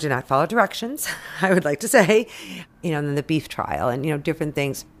viewer did not follow directions, I would like to say, and then the beef trial and, different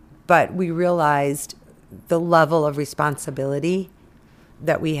things. But we realized the level of responsibility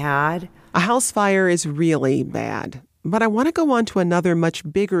that we had. A house fire is really bad. But I want to go on to another much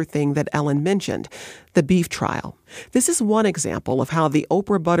bigger thing that Ellen mentioned, the beef trial. This is one example of how the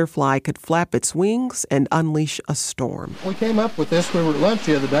Oprah butterfly could flap its wings and unleash a storm. We came up with this. We were at lunch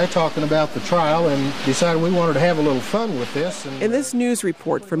the other day talking about the trial and decided we wanted to have a little fun with this. In this news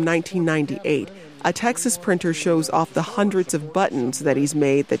report from 1998, a Texas printer shows off the hundreds of buttons that he's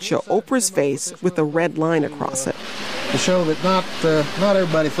made that show Oprah's face with a red line across it. To show that not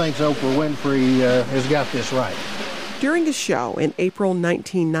everybody thinks Oprah Winfrey has got this right. During a show in April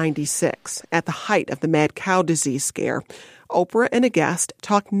 1996, at the height of the mad cow disease scare, Oprah and a guest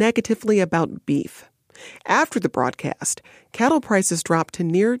talked negatively about beef. After the broadcast, cattle prices dropped to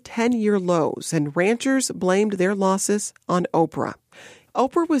near 10-year lows, and ranchers blamed their losses on Oprah.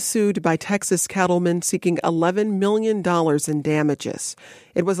 Oprah was sued by Texas cattlemen seeking $11 million in damages.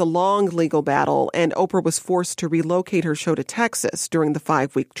 It was a long legal battle, and Oprah was forced to relocate her show to Texas during the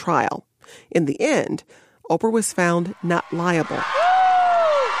 5-week trial. In the end, Oprah was found not liable.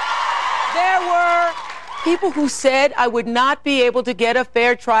 There were people who said I would not be able to get a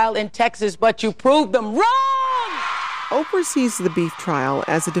fair trial in Texas, but you proved them wrong! Oprah sees the beef trial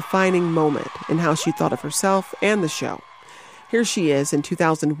as a defining moment in how she thought of herself and the show. Here she is in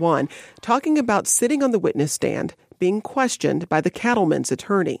 2001, talking about sitting on the witness stand, being questioned by the cattleman's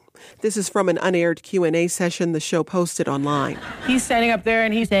attorney. This is from an unaired Q&A session the show posted online. He's standing up there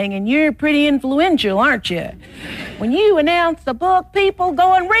and he's saying, and you're pretty influential, aren't you? When you announce the book, people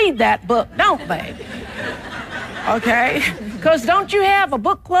go and read that book, don't they? Okay? Because don't you have a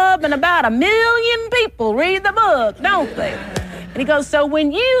book club and about 1 million people read the book, don't they? And he goes, so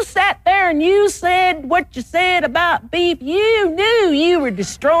when you sat there and you said what you said about beef, you knew you were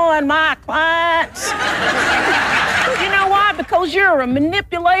destroying my clients. You know why? Because you're a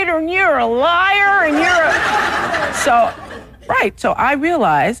manipulator and you're a liar and you're a... So I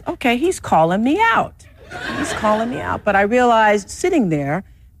realized, okay, he's calling me out. He's calling me out. But I realized sitting there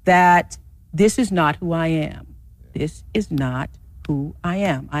that this is not who I am. This is not who I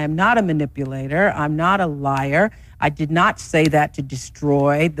am. I am not a manipulator. I'm not a liar. I did not say that to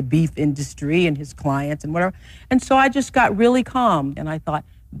destroy the beef industry and his clients and whatever. And so I just got really calm and I thought,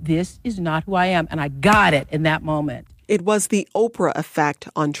 this is not who I am. And I got it in that moment. It was the Oprah effect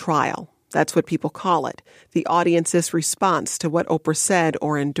on trial. That's what people call it. The audience's response to what Oprah said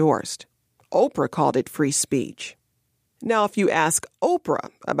or endorsed. Oprah called it free speech. Now, if you ask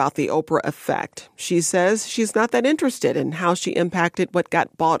Oprah about the Oprah effect, she says she's not that interested in how she impacted what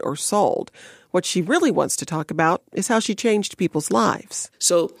got bought or sold. What she really wants to talk about is how she changed people's lives.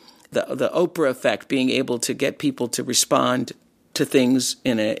 So the Oprah effect, being able to get people to respond to things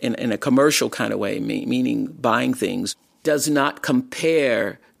in a commercial kind of way, meaning buying things, does not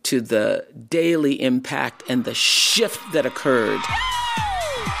compare to the daily impact and the shift that occurred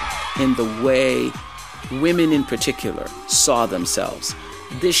in the way women in particular saw themselves.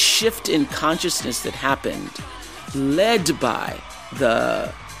 This shift in consciousness that happened, led by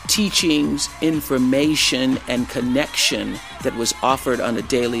the teachings, information, and connection that was offered on a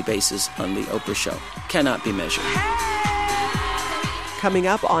daily basis on the Oprah Show, cannot be measured. Coming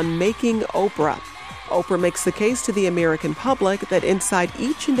up on Making Oprah, Oprah makes the case to the American public that inside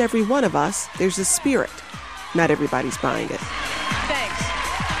each and every one of us, there's a spirit. Not everybody's buying it.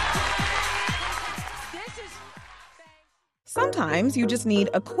 Sometimes you just need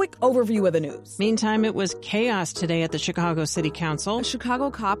a quick overview of the news. Meantime, it was chaos today at the Chicago City Council. A Chicago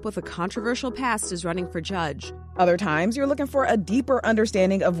cop with a controversial past is running for judge. Other times, you're looking for a deeper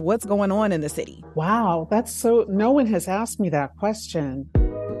understanding of what's going on in the city. Wow, no one has asked me that question.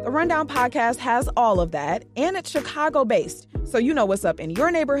 The Rundown podcast has all of that, and it's Chicago-based, so you know what's up in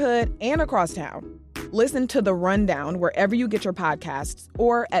your neighborhood and across town. Listen to The Rundown wherever you get your podcasts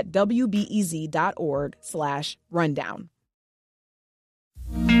or at WBEZ.org/rundown.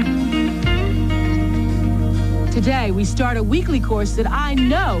 Today, we start a weekly course that I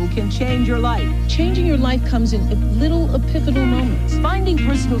know can change your life. Changing your life comes in little epiphanal moments. Finding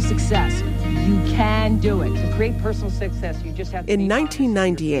personal success. You can do it. To create personal success, you just have to. In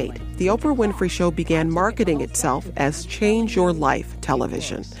 1998, the Oprah Winfrey Show began marketing itself as Change Your Life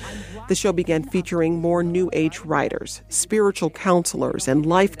television. The show began featuring more New Age writers, spiritual counselors, and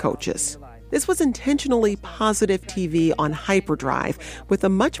life coaches. This was intentionally positive TV on hyperdrive with a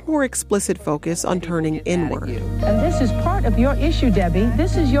much more explicit focus on turning inward. And this is part of your issue, Debbie.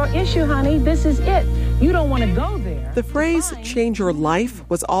 This is your issue, honey. This is it. You don't want to go there. The phrase change your life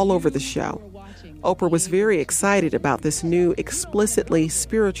was all over the show. Oprah was very excited about this new explicitly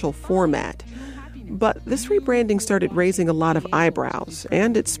spiritual format. But this rebranding started raising a lot of eyebrows,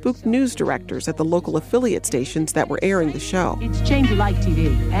 and it spooked news directors at the local affiliate stations that were airing the show. It's Change Your Life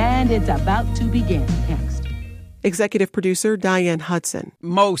TV, and it's about to begin next. Executive producer Diane Hudson.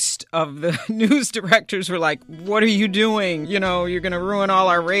 Most of the news directors were like, what are you doing? You know, you're going to ruin all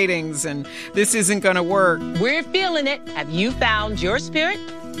our ratings, and this isn't going to work. We're feeling it. Have you found your spirit?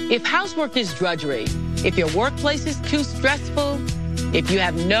 If housework is drudgery, if your workplace is too stressful, if you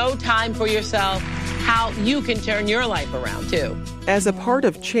have no time for yourself, how you can turn your life around, too. As a part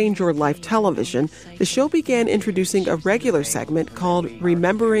of Change Your Life television, the show began introducing a regular segment called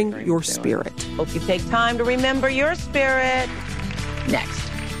Remembering Your Spirit. Hope you take time to remember your spirit.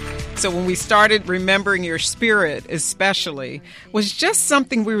 Next. So when we started Remembering Your Spirit, especially, was just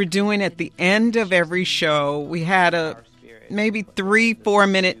something we were doing at the end of every show. We had a maybe 3-4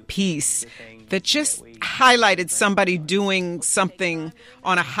 minute piece that just highlighted somebody doing something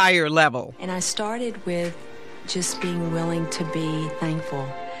on a higher level. And I started with just being willing to be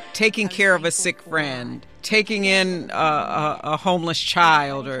thankful. Taking care of a sick friend, taking in a homeless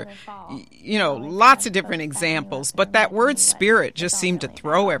child, or, lots of different examples. But that word spirit just seemed to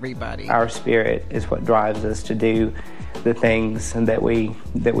throw everybody. Our spirit is what drives us to do the things that we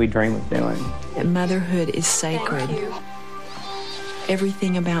dream of doing. Motherhood is sacred.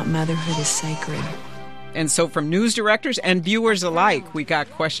 Everything about motherhood is sacred. And so from news directors and viewers alike, we got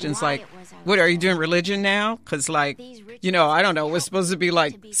questions like, what, are you doing religion now? Because, I don't know, it was supposed to be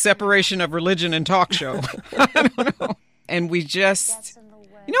like separation of religion and talk show. I don't know. And we just,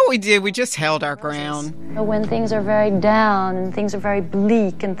 what we did? We just held our ground. When things are very down and things are very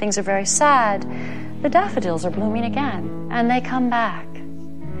bleak and things are very sad, the daffodils are blooming again and they come back.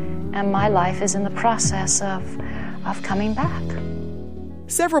 And my life is in the process of coming back.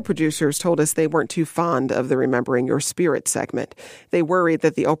 Several producers told us they weren't too fond of the Remembering Your Spirit segment. They worried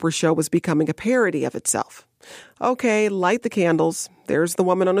that the Oprah show was becoming a parody of itself. Okay, light the candles. There's the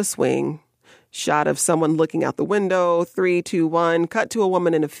woman on a swing. Shot of someone looking out the window. 3, 2, 1. Cut to a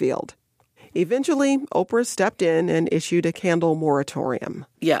woman in a field. Eventually, Oprah stepped in and issued a candle moratorium.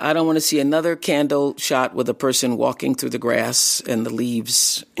 Yeah, I don't want to see another candle shot with a person walking through the grass and the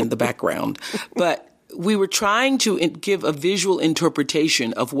leaves in the background. But we were trying to give a visual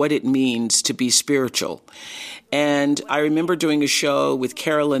interpretation of what it means to be spiritual. And I remember doing a show with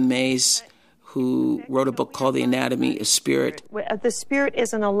Carolyn Mays, who wrote a book called The Anatomy of Spirit. The spirit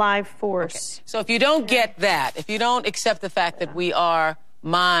is an alive force. Okay. So if you don't get that, if you don't accept the fact that we are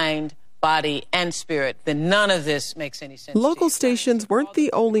mind, body, and spirit, then none of this makes any sense. Local stations weren't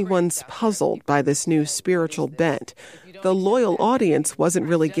the only ones puzzled by this new spiritual bent. The loyal audience wasn't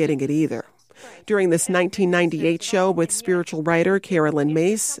really getting it either. During this 1998 show with spiritual writer Carolyn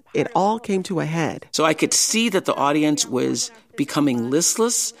Mace, it all came to a head. So I could see that the audience was becoming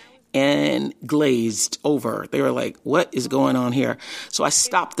listless and glazed over. They were like, what is going on here? So I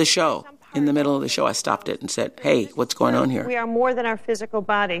stopped the show. In the middle of the show, I stopped it and said, hey, what's going on here? We are more than our physical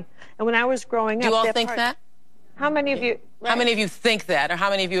body. And when I was growing up... Do you all think that? How many of you... How many of you think that? Or how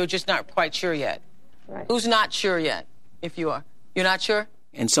many of you are just not quite sure yet? Right. Who's not sure yet, if you are? You're not sure?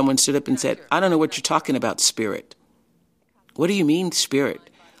 And someone stood up and said, I don't know what you're talking about, spirit. What do you mean, spirit?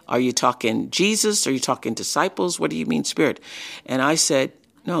 Are you talking Jesus? Are you talking disciples? What do you mean, spirit? And I said,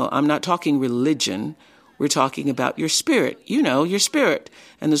 no, I'm not talking religion. We're talking about your spirit. You know, your spirit.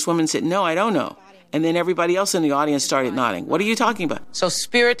 And this woman said, no, I don't know. And then everybody else in the audience started nodding. What are you talking about? So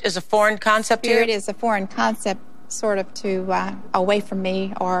spirit is a foreign concept here? Spirit is a foreign concept, sort of to away from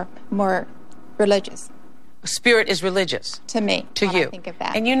me, or more religious. Spirit is religious. To me. To you. I think of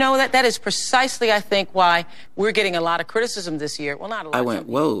that. And you know that is precisely, I think, why we're getting a lot of criticism this year. Well, not a lot. I went,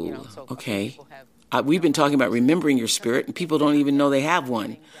 whoa, okay. We've been talking about remembering your spirit, and people don't even know they have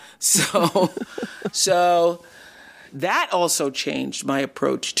one. So that also changed my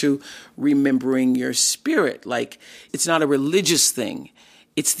approach to remembering your spirit. Like, it's not a religious thing.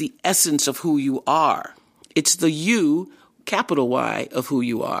 It's the essence of who you are. It's the you, capital Y, of who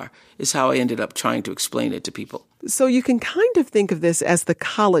you are, is how I ended up trying to explain it to people. So you can kind of think of this as the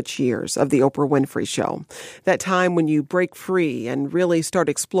college years of the Oprah Winfrey Show, that time when you break free and really start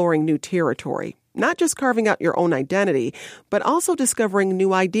exploring new territory, not just carving out your own identity, but also discovering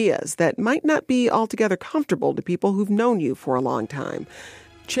new ideas that might not be altogether comfortable to people who've known you for a long time.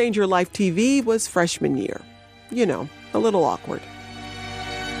 Change Your Life TV was freshman year. You know, a little awkward.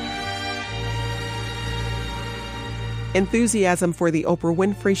 Enthusiasm for the Oprah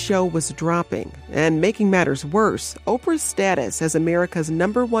Winfrey Show was dropping, and making matters worse, Oprah's status as America's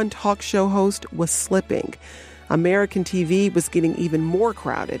 #1 talk show host was slipping. American TV was getting even more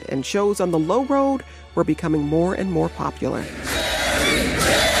crowded, and shows on the low road were becoming more and more popular.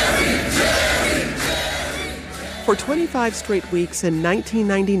 For 25 straight weeks in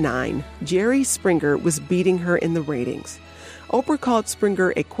 1999, Jerry Springer was beating her in the ratings. Oprah called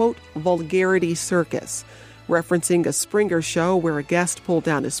Springer a, quote, vulgarity circus. Referencing a Springer show where a guest pulled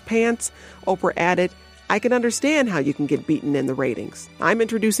down his pants, Oprah added, I can understand how you can get beaten in the ratings. I'm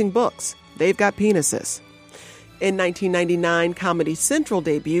introducing books. They've got penises. In 1999, Comedy Central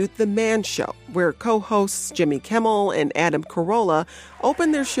debuted The Man Show, where co-hosts Jimmy Kimmel and Adam Carolla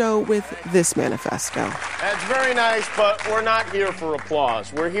opened their show with this manifesto. That's very nice, but we're not here for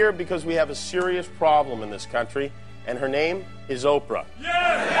applause. We're here because we have a serious problem in this country, and her name is Oprah.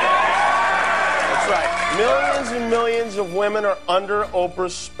 That's right. Millions and millions of women are under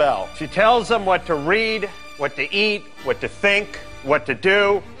Oprah's spell. She tells them what to read, what to eat, what to think, what to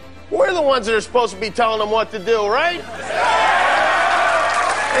do. We're the ones that are supposed to be telling them what to do, right? Enough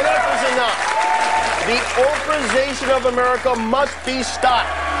is enough. The Oprahization of America must be stopped.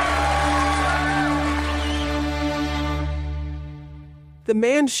 The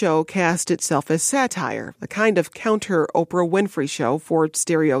Man Show cast itself as satire, a kind of counter-Oprah Winfrey Show for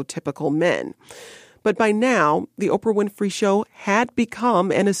stereotypical men. But by now, the Oprah Winfrey Show had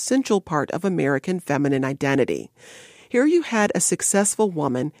become an essential part of American feminine identity. Here you had a successful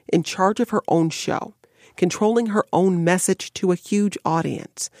woman in charge of her own show, controlling her own message to a huge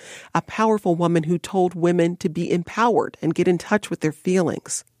audience, a powerful woman who told women to be empowered and get in touch with their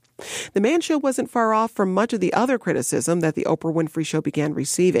feelings. The Man Show wasn't far off from much of the other criticism that the Oprah Winfrey Show began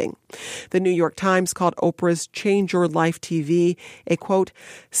receiving. The New York Times called Oprah's Change Your Life TV a, quote,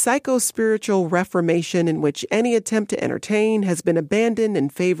 psycho-spiritual reformation in which any attempt to entertain has been abandoned in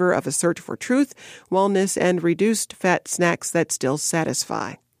favor of a search for truth, wellness, and reduced fat snacks that still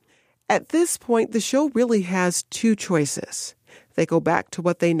satisfy. At this point, the show really has two choices. They go back to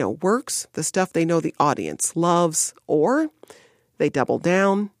what they know works, the stuff they know the audience loves, or they double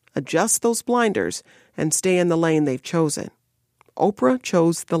down, adjust those blinders, and stay in the lane they've chosen. Oprah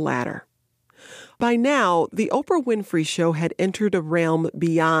chose the latter. By now, the Oprah Winfrey Show had entered a realm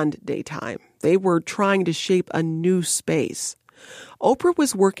beyond daytime. They were trying to shape a new space. Oprah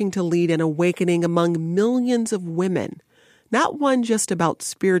was working to lead an awakening among millions of women, not one just about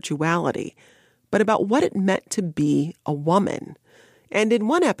spirituality, but about what it meant to be a woman. And in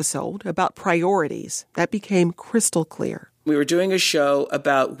one episode about priorities, that became crystal clear. We were doing a show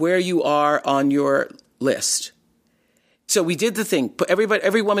about where you are on your list. So we did the thing.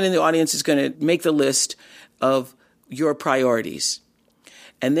 Every woman in the audience is going to make the list of your priorities.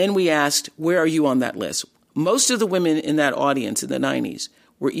 And then we asked, where are you on that list? Most of the women in that audience in the 90s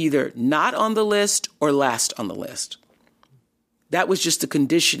were either not on the list or last on the list. That was just the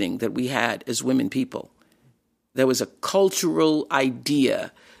conditioning that we had as women people. There was a cultural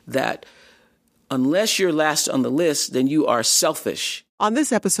idea that unless you're last on the list, then you are selfish. On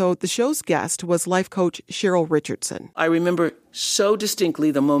this episode, the show's guest was life coach Cheryl Richardson. I remember so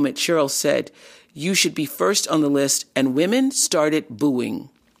distinctly the moment Cheryl said, you should be first on the list, and women started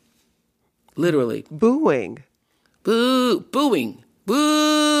booing. Literally. Booing? Booing.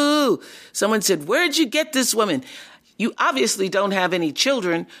 Boo! Someone said, where'd you get this woman? You obviously don't have any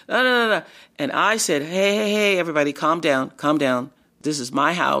children. No. And I said, hey, everybody, calm down. This is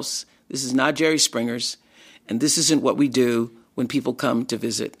my house. This is not Jerry Springer's, and this isn't what we do when people come to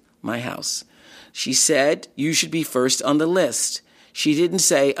visit my house. She said, you should be first on the list. She didn't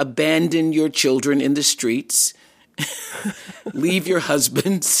say, abandon your children in the streets, leave your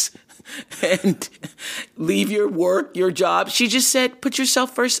husbands, and leave your work, your job. She just said, put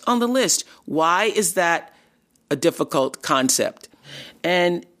yourself first on the list. Why is that a difficult concept?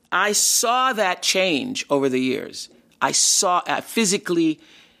 And I saw that change over the years. I physically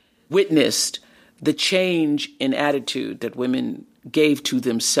witnessed the change in attitude that women gave to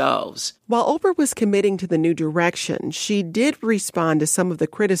themselves. While Oprah was committing to the new direction, she did respond to some of the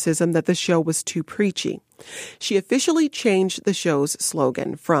criticism that the show was too preachy. She officially changed the show's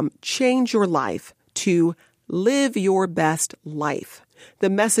slogan from Change Your Life to Live Your Best Life. The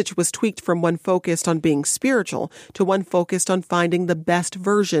message was tweaked from one focused on being spiritual to one focused on finding the best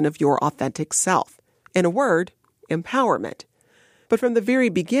version of your authentic self. In a word, empowerment. But from the very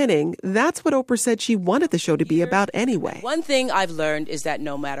beginning, that's what Oprah said she wanted the show to be about anyway. One thing I've learned is that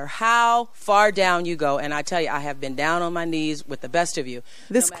no matter how far down you go, and I tell you, I have been down on my knees with the best of you.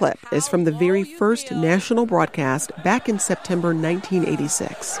 This clip is from the very first national broadcast back in September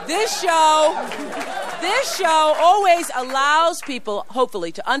 1986. This show always allows people,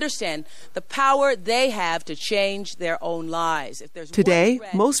 hopefully, to understand the power they have to change their own lives. Today,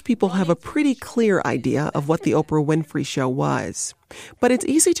 most people have a pretty clear idea of what the Oprah Winfrey Show was. But it's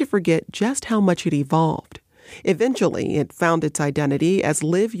easy to forget just how much it evolved. Eventually, it found its identity as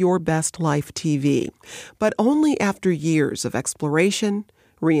Live Your Best Life TV, but only after years of exploration,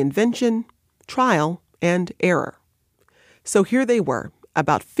 reinvention, trial, and error. So here they were,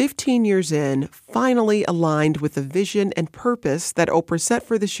 about 15 years in, finally aligned with the vision and purpose that Oprah set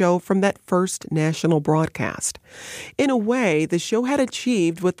for the show from that first national broadcast. In a way, the show had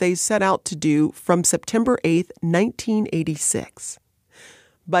achieved what they set out to do from September 8th, 1986.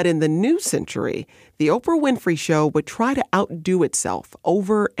 But in the new century, the Oprah Winfrey Show would try to outdo itself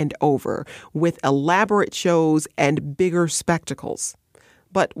over and over with elaborate shows and bigger spectacles.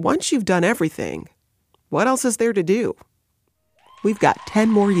 But once you've done everything, what else is there to do? We've got 10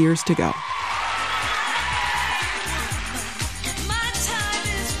 more years to go.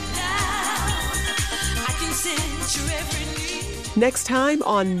 Next time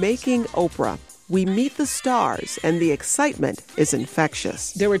on Making Oprah, we meet the stars, and the excitement is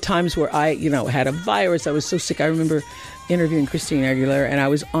infectious. There were times where I, had a virus. I was so sick. I remember interviewing Christina Aguilera, and I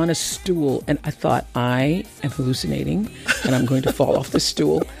was on a stool, and I thought, I am hallucinating, and I'm going to fall off the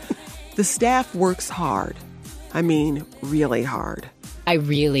stool. The staff works hard. I mean, really hard. I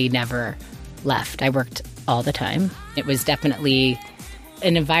really never left. I worked all the time. It was definitely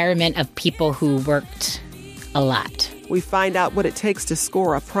an environment of people who worked a lot. We find out what it takes to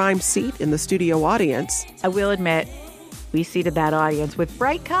score a prime seat in the studio audience. I will admit, we seated that audience with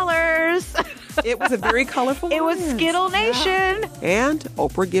bright colors. It was a very colorful It was Skittle Nation. Yeah. And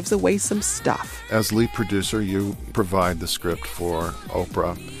Oprah gives away some stuff. As lead producer, you provide the script for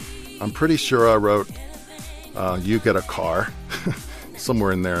Oprah. I'm pretty sure I wrote, you get a car.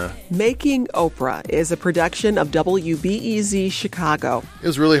 Somewhere in there. Making Oprah is a production of WBEZ Chicago. It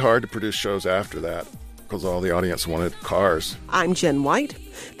was really hard to produce shows after that because all the audience wanted cars. I'm Jenn White.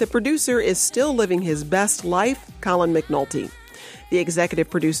 The producer is still living his best life, Colin McNulty. The executive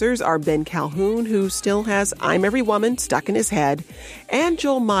producers are Ben Calhoun, who still has I'm Every Woman stuck in his head, and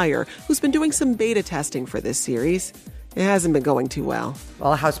Joel Meyer, who's been doing some beta testing for this series. It hasn't been going too well.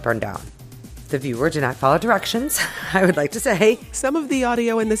 Well, a house burned down. The viewer did not follow directions, I would like to say. Some of the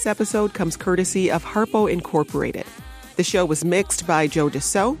audio in this episode comes courtesy of Harpo Incorporated. The show was mixed by Joe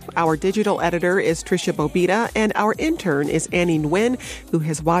Dussault. Our digital editor is Trisha Bobita, and our intern is Annie Nguyen, who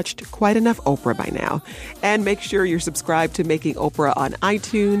has watched quite enough Oprah by now. And make sure you're subscribed to Making Oprah on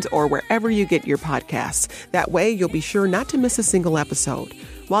iTunes or wherever you get your podcasts. That way, you'll be sure not to miss a single episode.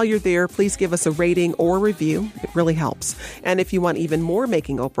 While you're there, please give us a rating or review. It really helps. And if you want even more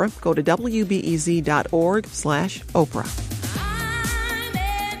Making Oprah, go to WBEZ.org/Oprah.